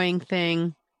most annoying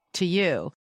thing to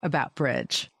you about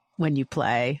bridge when you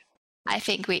play? I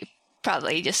think we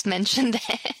probably just mentioned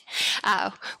it.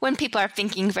 When people are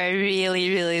thinking for a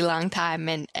really, really long time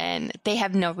and they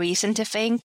have no reason to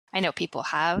think. I know people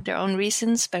have their own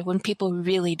reasons, but when people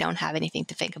really don't have anything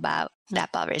to think about,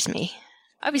 that bothers me.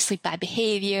 Obviously bad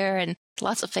behavior and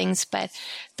lots of things, but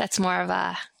that's more of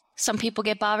a Some people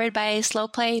get bothered by slow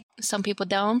play, some people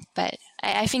don't, but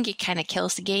I think it kind of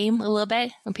kills the game a little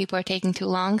bit when people are taking too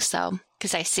long. So,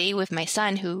 because I see with my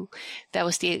son that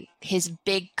was his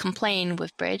big complaint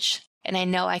with bridge, and I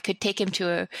know I could take him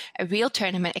to a real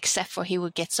tournament, except for he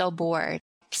would get so bored.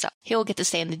 So he'll get to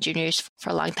stay in the juniors for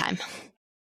a long time.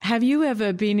 Have you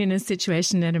ever been in a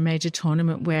situation at a major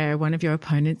tournament where one of your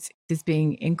opponents is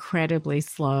being incredibly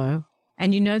slow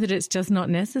and you know that it's just not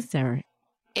necessary?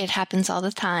 It happens all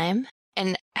the time.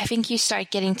 And I think you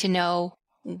start getting to know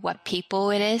what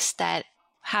people it is that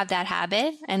have that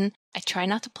habit. And I try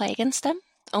not to play against them,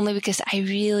 only because I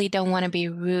really don't want to be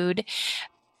rude.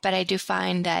 But I do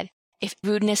find that if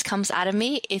rudeness comes out of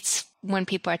me, it's when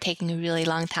people are taking a really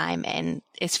long time and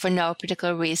it's for no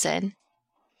particular reason.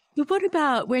 But what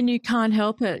about when you can't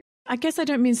help it? I guess I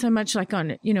don't mean so much like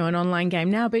on, an online game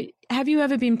now, but have you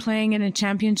ever been playing in a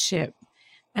championship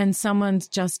and someone's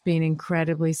just been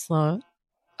incredibly slow?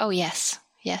 Oh, yes.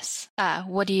 Yes.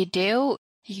 What do?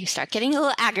 You start getting a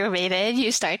little aggravated.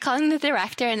 You start calling the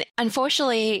director. And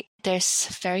unfortunately, there's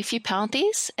very few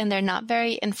penalties and they're not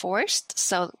very enforced.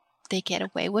 So they get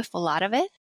away with a lot of it.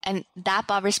 And that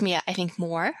bothers me, I think,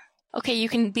 more. Okay, you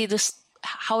can be this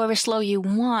however slow you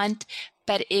want,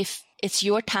 but if it's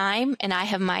your time and I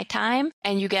have my time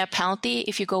and you get a penalty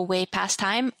if you go way past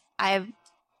time, I have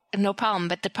no problem.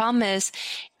 But the problem is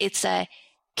it's a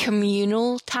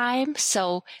communal time,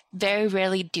 so very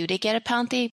rarely do they get a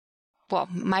penalty. Well,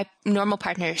 my normal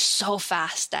partner is so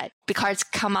fast that the cards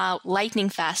come out lightning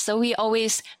fast. So we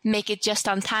always make it just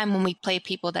on time when we play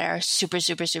people that are super,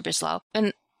 super, super slow.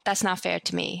 And that's not fair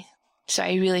to me. So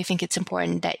I really think it's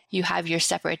important that you have your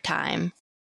separate time.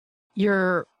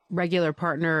 Your regular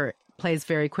partner plays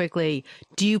very quickly.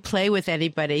 Do you play with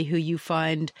anybody who you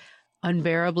find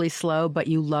unbearably slow, but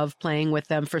you love playing with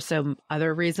them for some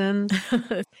other reasons?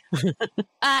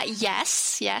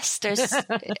 Yes.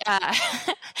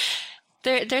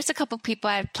 There's a couple people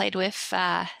I've played with.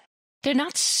 They're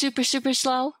not super, super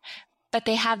slow, but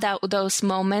they have those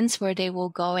moments where they will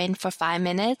go in for 5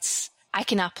 minutes. I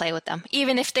cannot play with them.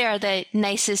 Even if they are the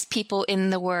nicest people in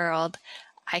the world,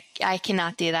 I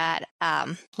cannot do that.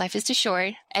 Life is too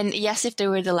short. And yes, if they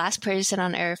were the last person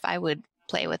on earth, I would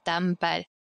play with them. But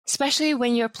especially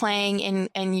when you're playing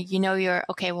and you're,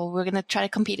 okay, well, we're going to try to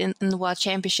compete in the World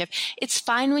Championship. It's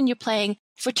fine when you're playing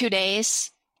for 2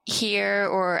 days here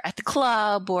or at the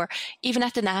club or even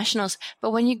at the nationals.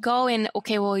 But when you go in,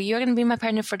 okay, well, you're going to be my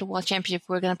partner for the World Championship.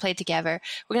 We're going to play together.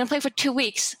 We're going to play for 2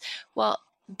 weeks. Well,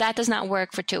 that does not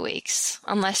work for 2 weeks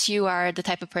unless you are the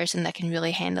type of person that can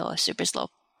really handle a super slow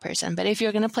person. But if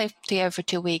you're going to play together for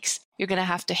 2 weeks, you're going to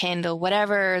have to handle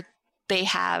whatever they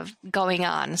have going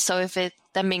on. So if it's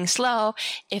them being slow,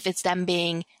 if it's them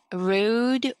being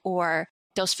rude, or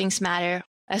those things matter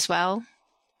as well.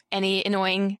 Any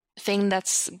annoying thing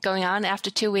that's going on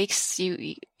after 2 weeks,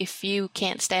 if you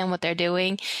can't stand what they're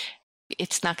doing,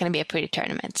 it's not going to be a pretty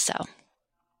tournament. So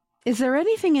is there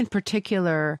anything in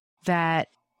particular that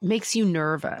makes you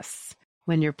nervous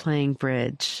when you're playing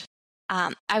bridge?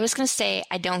 I was going to say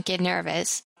I don't get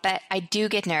nervous, but I do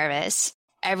get nervous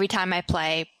every time I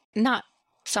play, not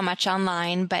so much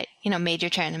online, but, major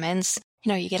tournaments.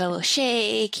 You get a little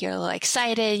shake, you're a little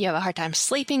excited, you have a hard time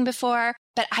sleeping before,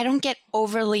 but I don't get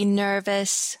overly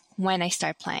nervous when I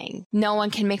start playing. No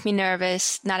one can make me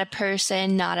nervous, not a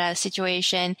person, not a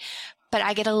situation, but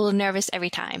I get a little nervous every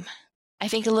time. I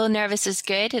think a little nervous is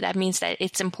good. That means that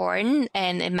it's important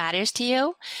and it matters to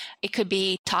you. It could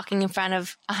be talking in front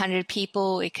of 100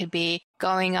 people. It could be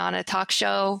going on a talk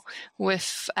show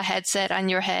with a headset on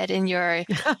your head in your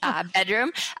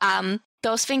bedroom.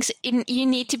 Those things, you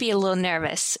need to be a little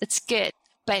nervous. It's good.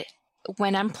 But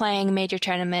when I'm playing major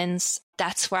tournaments,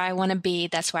 that's where I want to be.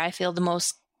 That's where I feel the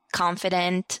most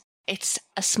confident. It's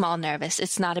a small nervous.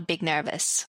 It's not a big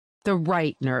nervous. The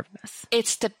right nervous.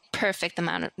 It's the perfect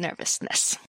amount of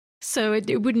nervousness. So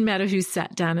it wouldn't matter who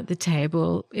sat down at the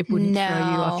table. It wouldn't throw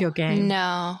you off your game.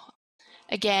 No.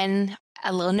 Again,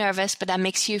 a little nervous, but that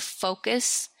makes you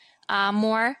focus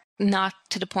more, not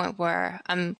to the point where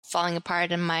I'm falling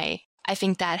apart in I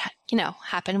think that,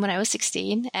 happened when I was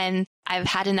 16, and I've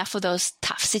had enough of those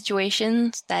tough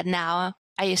situations that now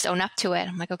I just own up to it.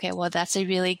 I'm like, okay, well, that's a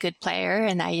really good player,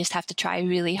 and I just have to try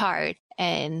really hard.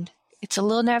 And it's a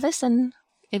little nervous, and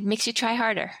it makes you try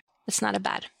harder. It's not a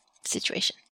bad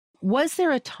situation. Was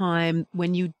there a time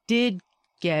when you did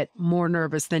get more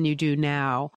nervous than you do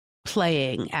now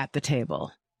playing at the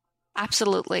table?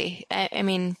 Absolutely. I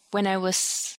mean, when I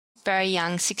was very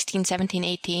young, 16, 17,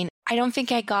 18, I don't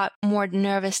think I got more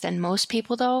nervous than most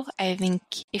people, though. I think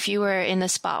if you were in a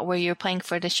spot where you're playing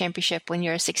for the championship when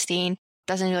you're 16,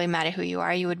 doesn't really matter who you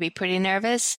are, you would be pretty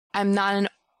nervous. I'm not an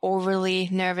overly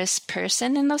nervous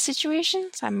person in those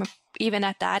situations. Even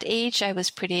at that age, I was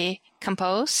pretty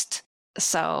composed.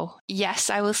 So yes,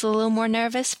 I was a little more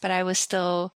nervous, but I was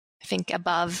still, I think,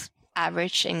 above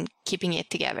average in keeping it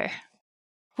together.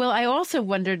 Well, I also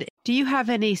wondered, do you have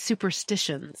any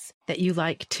superstitions that you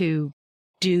like to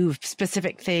do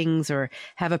specific things or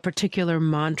have a particular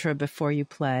mantra before you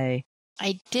play?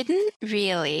 I didn't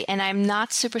really, and I'm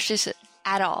not superstitious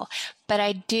at all, but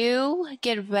I do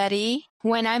get ready.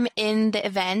 When I'm in the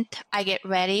event, I get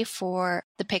ready for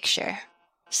the picture.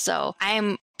 So I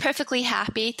am perfectly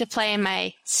happy to play in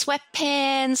my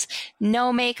sweatpants,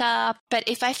 no makeup. But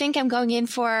if I think I'm going in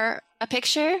for a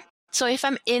picture, so if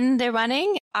I'm in the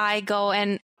running, I go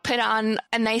and put on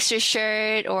a nicer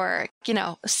shirt or,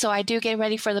 so I do get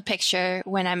ready for the picture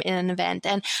when I'm in an event.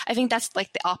 And I think that's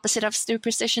like the opposite of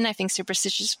superstition. I think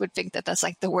superstitious would think that that's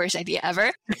like the worst idea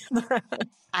ever.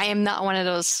 I am not one of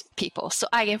those people. So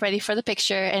I get ready for the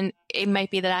picture, and it might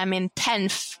be that I'm in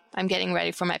 10th, I'm getting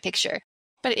ready for my picture.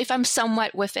 But if I'm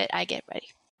somewhat with it, I get ready.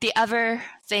 The other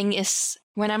thing is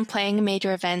when I'm playing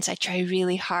major events, I try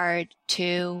really hard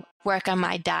to work on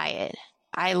my diet.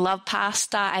 I love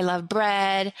pasta. I love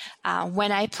bread.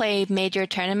 When I play major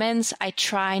tournaments, I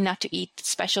try not to eat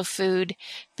special food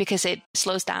because it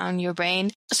slows down your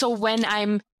brain. So when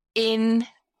I'm in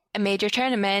a major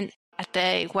tournament at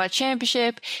the World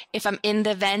Championship, if I'm in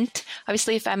the event,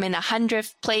 obviously if I'm in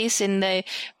 100th place in the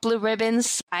blue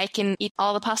ribbons, I can eat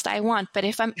all the pasta I want. But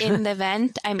if I'm in the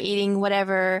event, I'm eating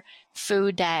whatever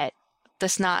food that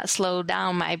does not slow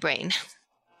down my brain.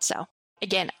 So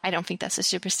again, I don't think that's a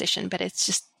superstition, but it's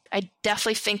just, I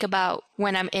definitely think about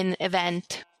when I'm in an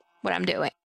event, what I'm doing.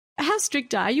 How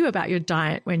strict are you about your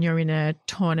diet when you're in a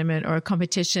tournament or a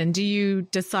competition? Do you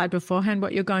decide beforehand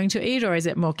what you're going to eat, or is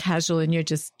it more casual and you're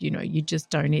just, you just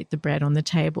don't eat the bread on the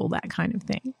table, that kind of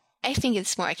thing? I think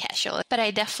it's more casual, but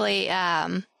I definitely,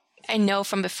 I know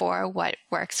from before what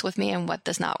works with me and what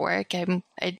does not work. I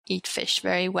eat fish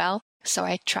very well, so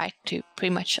I try to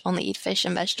pretty much only eat fish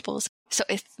and vegetables. So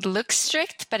it looks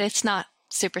strict, but it's not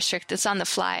super strict. It's on the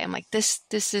fly. I'm like, this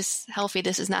is healthy.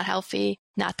 This is not healthy.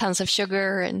 Not tons of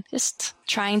sugar, and just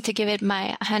trying to give it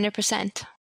my 100%.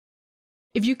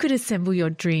 If you could assemble your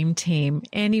dream team,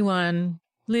 anyone,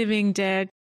 living, dead,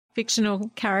 fictional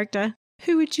character,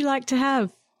 who would you like to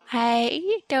have?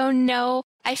 I don't know.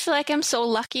 I feel like I'm so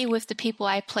lucky with the people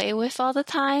I play with all the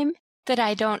time that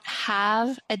I don't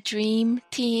have a dream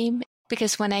team.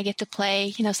 Because when I get to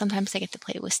play, sometimes I get to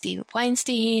play with Steve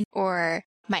Weinstein or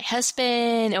my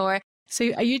husband or...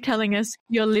 So are you telling us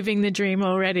you're living the dream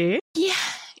already? Yeah,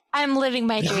 I'm living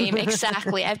my dream.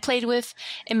 Exactly. I've played with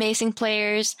amazing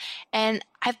players, and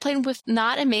I've played with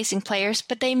not amazing players,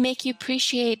 but they make you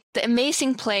appreciate the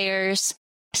amazing players.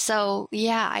 So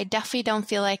yeah, I definitely don't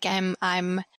feel like I'm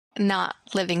not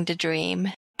living the dream.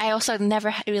 I also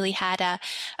never really had a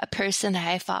person that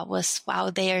I thought was, wow,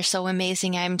 they are so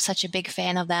amazing. I'm such a big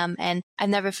fan of them. And I've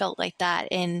never felt like that.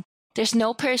 And there's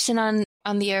no person on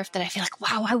the earth that I feel like,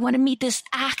 wow, I want to meet this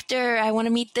actor. I want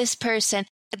to meet this person.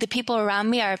 The people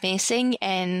around me are amazing,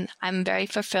 and I'm very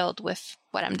fulfilled with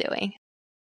what I'm doing.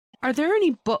 Are there any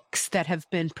books that have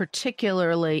been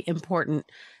particularly important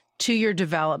to your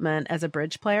development as a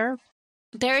bridge player?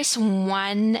 There is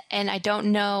one, and I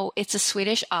don't know, it's a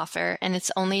Swedish author, and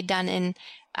it's only done in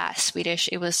Swedish.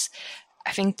 It was,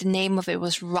 I think the name of it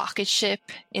was Rocket Ship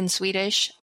in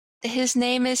Swedish. His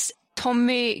name is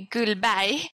Tommy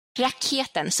Gullberg,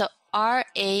 Raketen, so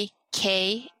Raketen.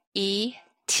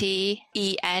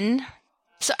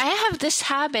 So I have this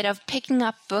habit of picking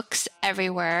up books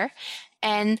everywhere,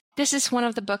 and this is one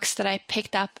of the books that I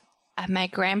picked up at my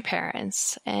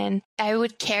grandparents, and I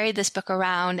would carry this book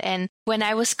around. And when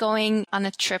I was going on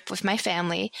a trip with my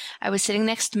family, I was sitting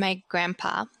next to my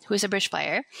grandpa, who is a bridge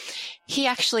player.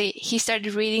 He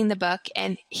started reading the book,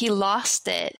 and he lost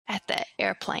it at the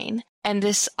airplane. And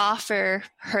this author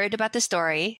heard about the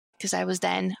story, because I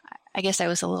guess I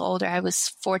was a little older. I was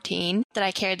 14 that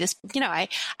I carried this. I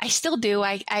still do.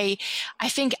 I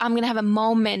think I'm going to have a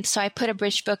moment. So I put a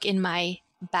bridge book in my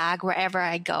bag wherever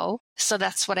I go. So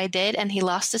that's what I did. And he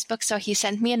lost this book. So he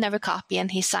sent me another copy, and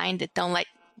he signed it. Don't let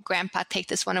Grandpa take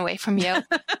this one away from you.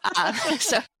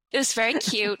 So it was very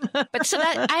cute. But so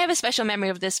that I have a special memory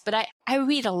of this, but I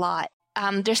read a lot.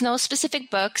 There's no specific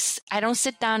books. I don't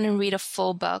sit down and read a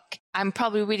full book. I'm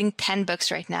probably reading 10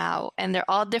 books right now, and they're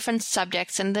all different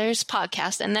subjects, and there's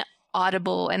podcasts and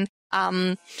Audible. And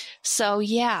so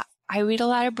yeah, I read a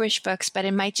lot of bridge books, but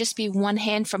it might just be one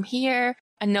hand from here,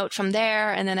 a note from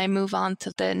there, and then I move on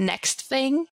to the next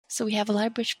thing. So we have a lot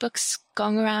of bridge books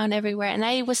going around everywhere. And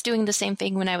I was doing the same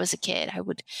thing when I was a kid. I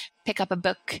would pick up a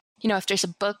book. You know, if there's a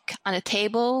book on a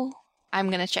table, I'm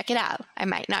going to check it out. I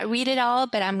might not read it all,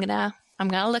 but I'm going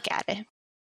to look at it.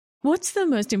 What's the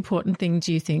most important thing,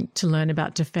 do you think, to learn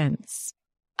about defense?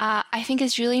 I think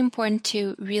it's really important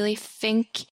to really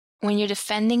think when you're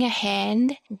defending a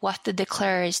hand, what the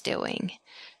declarer is doing.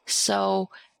 So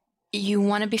you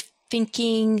want to be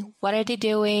thinking, what are they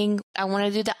doing? I want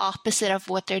to do the opposite of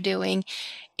what they're doing.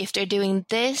 If they're doing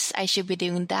this, I should be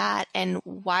doing that. And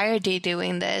why are they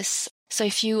doing this? So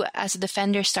if you, as a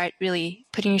defender, start really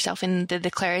putting yourself in the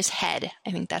declarer's head,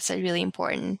 I think that's a really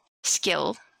important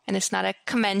skill. And it's not a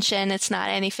convention. It's not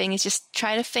anything. It's just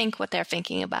try to think what they're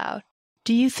thinking about.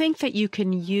 Do you think that you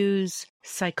can use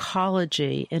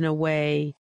psychology in a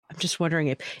way? I'm just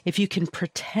wondering if you can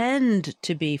pretend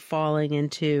to be falling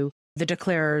into the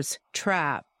declarer's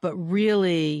trap, but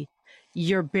really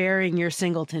you're bearing your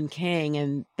singleton king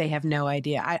and they have no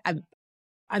idea.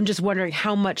 I'm just wondering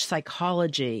how much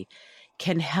psychology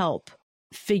can help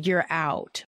figure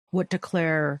out what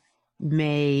declarer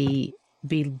may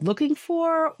be looking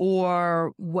for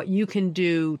or what you can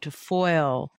do to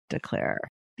foil declarer.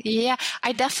 Yeah,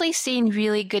 I definitely seen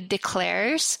really good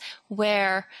declarers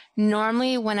where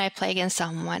normally when I play against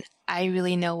someone, I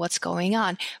really know what's going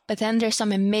on. But then there's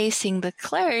some amazing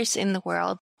declarers in the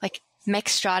world, like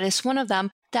Mexstrad is one of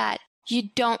them, that you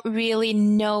don't really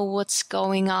know what's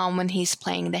going on when he's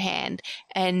playing the hand.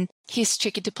 And he's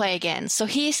tricky to play against. So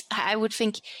I would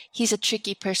think he's a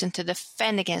tricky person to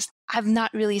defend against. I've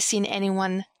not really seen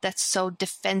anyone that's so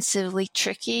defensively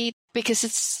tricky because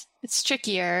it's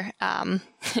trickier.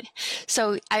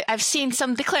 So I've seen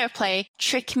some declare play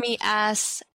trick me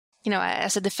as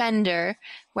a defender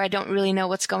where I don't really know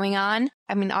what's going on.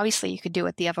 I mean, obviously you could do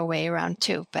it the other way around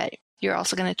too, but you're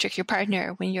also going to trick your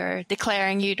partner when you're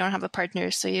declaring you don't have a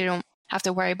partner, so you don't have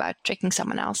to worry about tricking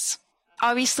someone else.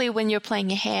 Obviously, when you're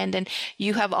playing a hand and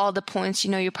you have all the points,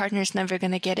 your partner's never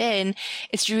going to get in,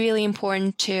 it's really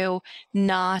important to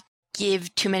not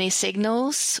give too many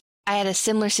signals. I had a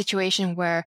similar situation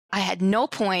where I had no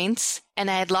points and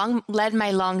I had led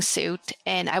my long suit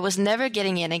and I was never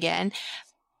getting in again.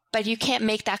 But you can't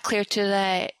make that clear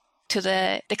to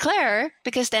the declarer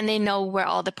because then they know where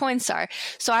all the points are.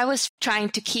 So I was trying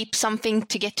to keep something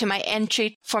to get to my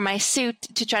entry for my suit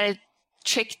to try to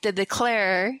trick the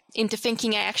declarer into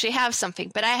thinking I actually have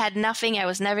something. But I had nothing. I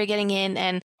was never getting in.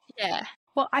 And yeah.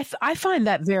 Well, I find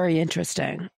that very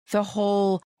interesting. The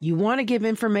whole, you want to give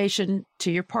information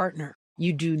to your partner.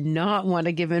 You do not want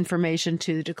to give information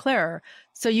to the declarer.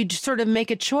 So you just sort of make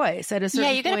a choice at a certain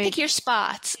point. Yeah, you got to pick your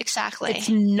spots. Exactly. It's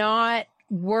not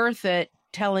worth it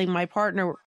telling my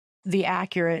partner the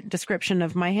accurate description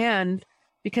of my hand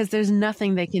because there's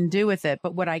nothing they can do with it.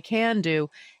 But what I can do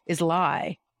is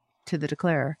lie to the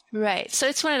declarer. Right. So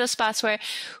it's one of those spots where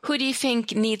who do you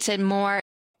think needs it more?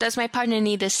 Does my partner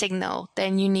need a signal?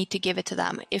 Then you need to give it to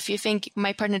them. If you think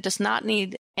my partner does not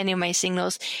need any of my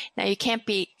signals, now you can't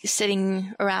be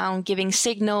sitting around giving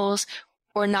signals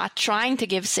or not trying to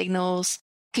give signals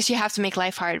because you have to make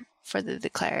life hard for the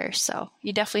declarer. So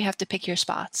you definitely have to pick your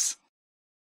spots.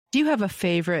 Do you have a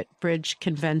favorite bridge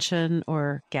convention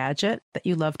or gadget that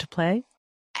you love to play?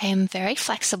 I am very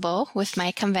flexible with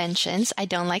my conventions. I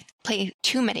don't like to play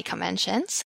too many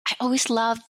conventions. I always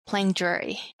love playing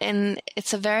Drury. And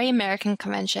it's a very American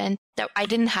convention that I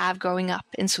didn't have growing up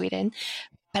in Sweden.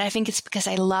 But I think it's because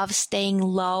I love staying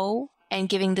low and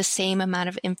giving the same amount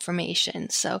of information.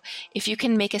 So if you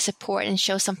can make a support and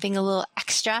show something a little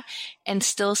extra and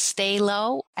still stay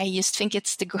low, I just think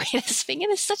it's the greatest thing.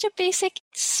 And it's such a basic,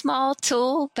 small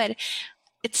tool, but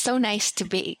it's so nice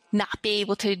to not be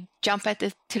able to jump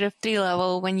to the 3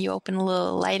 level when you open a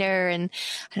little lighter. And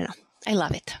I don't know, I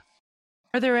love it.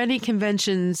 Are there any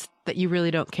conventions that you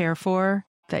really don't care for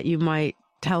that you might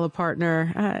tell a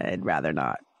partner, I'd rather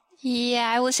not? Yeah,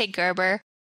 I would say Gerber.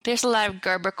 There's a lot of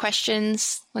Gerber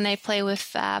questions when I play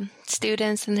with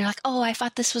students, and they're like, "Oh, I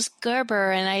thought this was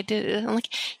Gerber," and I did. I'm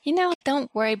like,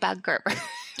 don't worry about Gerber.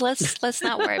 let's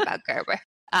not worry about Gerber.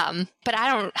 But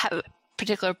I don't have a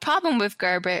particular problem with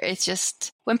Gerber. It's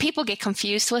just when people get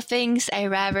confused with things, I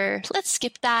rather let's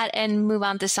skip that and move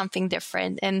on to something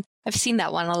different. And I've seen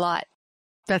that one a lot.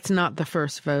 That's not the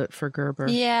first vote for Gerber.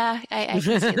 Yeah, I can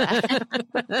see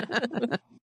that.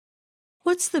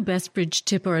 What's the best bridge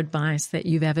tip or advice that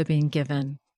you've ever been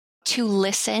given? To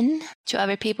listen to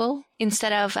other people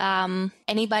instead of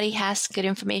anybody has good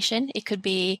information. It could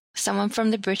be someone from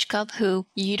the bridge club who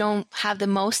you don't have the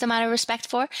most amount of respect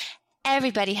for.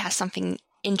 Everybody has something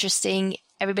interesting.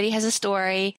 Everybody has a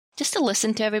story. Just to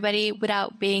listen to everybody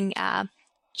without being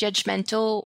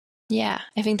judgmental. Yeah,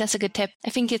 I think that's a good tip.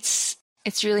 I think it's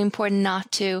really important not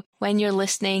to, when you're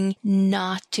listening,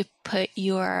 not to put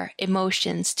your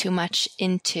emotions too much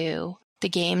into the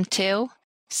game too.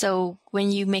 So when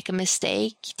you make a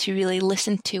mistake, to really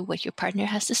listen to what your partner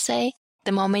has to say.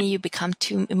 The moment you become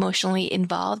too emotionally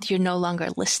involved, you're no longer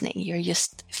listening. You're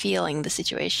just feeling the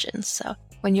situation. So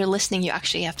when you're listening, you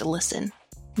actually have to listen,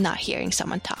 not hearing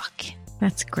someone talk.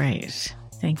 That's great.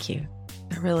 Thank you.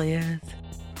 It really is.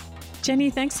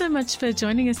 Jenny, thanks so much for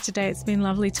joining us today. It's been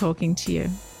lovely talking to you.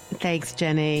 Thanks,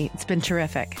 Jenny. It's been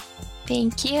terrific.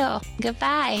 Thank you.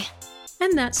 Goodbye.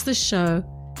 And that's the show.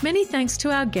 Many thanks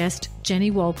to our guest, Jenny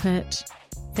Wolpert.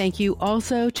 Thank you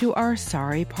also to our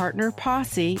Sorry Partner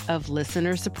posse of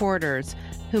listener supporters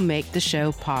who make the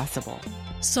show possible.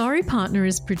 Sorry Partner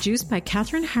is produced by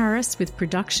Catherine Harris with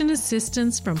production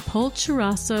assistance from Paul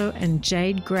Chirasso and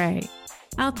Jade Gray.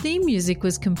 Our theme music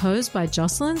was composed by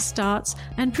Jocelyn Starts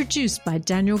and produced by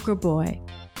Daniel Graboy.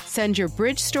 Send your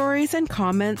bridge stories and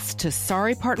comments to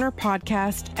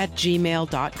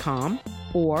sorrypartnerpodcast@gmail.com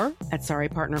or at Sorry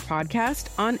Partner Podcast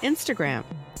on Instagram.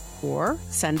 Or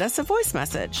send us a voice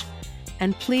message.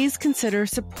 And please consider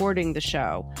supporting the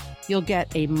show. You'll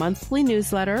get a monthly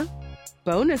newsletter,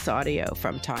 bonus audio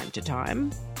from time to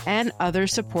time, and other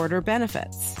supporter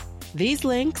benefits. These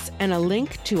links and a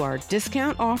link to our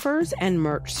discount offers and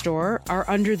merch store are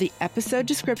under the episode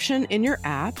description in your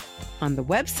app, on the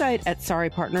website at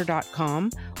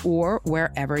sorrypartner.com, or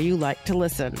wherever you like to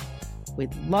listen.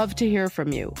 We'd love to hear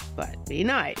from you, but be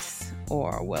nice,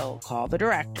 or we'll call the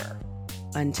director.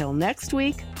 Until next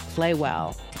week, play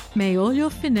well. May all your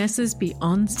finesses be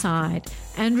on side.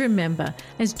 And remember,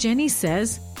 as Jenny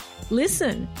says,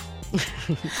 listen.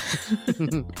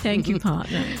 Thank you,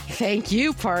 partner. Thank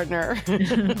you, partner.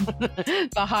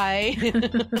 Bye.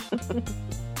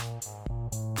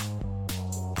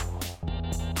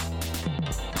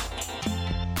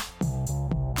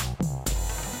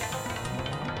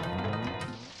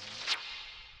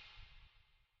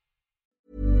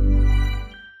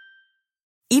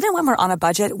 Even when we're on a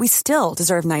budget, we still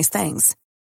deserve nice things.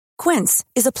 Quince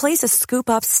is a place to scoop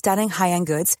up stunning high-end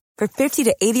goods for 50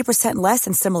 to 80% less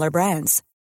than similar brands.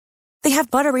 They have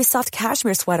buttery soft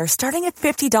cashmere sweaters starting at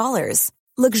 $50,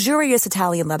 luxurious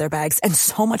Italian leather bags, and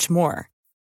so much more.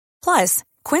 Plus,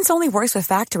 Quince only works with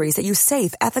factories that use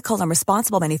safe, ethical, and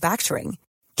responsible manufacturing.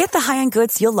 Get the high-end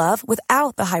goods you'll love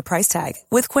without the high price tag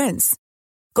with Quince.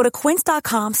 Go to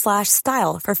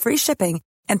quince.com/style for free shipping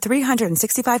and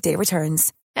 365-day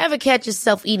returns. Ever catch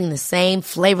yourself eating the same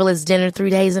flavorless dinner 3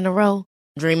 days in a row?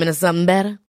 Dreaming of something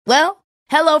better? Well,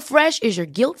 HelloFresh is your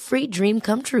guilt-free dream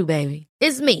come true, baby.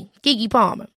 It's me, Keke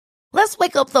Palmer. Let's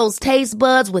wake up those taste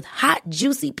buds with hot,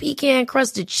 juicy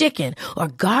pecan-crusted chicken or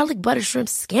garlic butter shrimp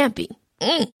scampi.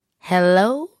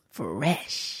 Hello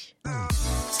Fresh.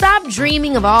 Stop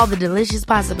dreaming of all the delicious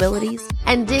possibilities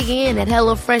and dig in at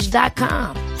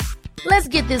HelloFresh.com. Let's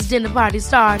get this dinner party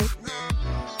started.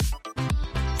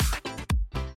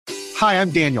 Hi,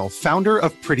 I'm Daniel, founder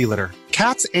of Pretty Litter.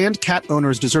 Cats and cat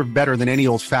owners deserve better than any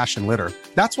old-fashioned litter.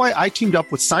 That's why I teamed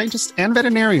up with scientists and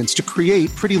veterinarians to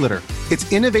create Pretty Litter.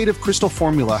 Its innovative crystal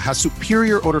formula has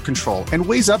superior odor control and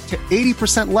weighs up to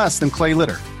 80% less than clay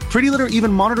litter. Pretty Litter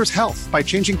even monitors health by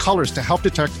changing colors to help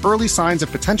detect early signs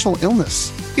of potential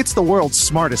illness. It's the world's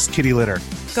smartest kitty litter.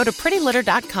 Go to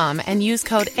prettylitter.com and use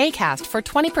code ACAST for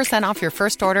 20% off your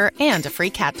first order and a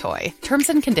free cat toy. Terms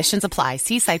and conditions apply.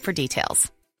 See site for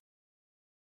details.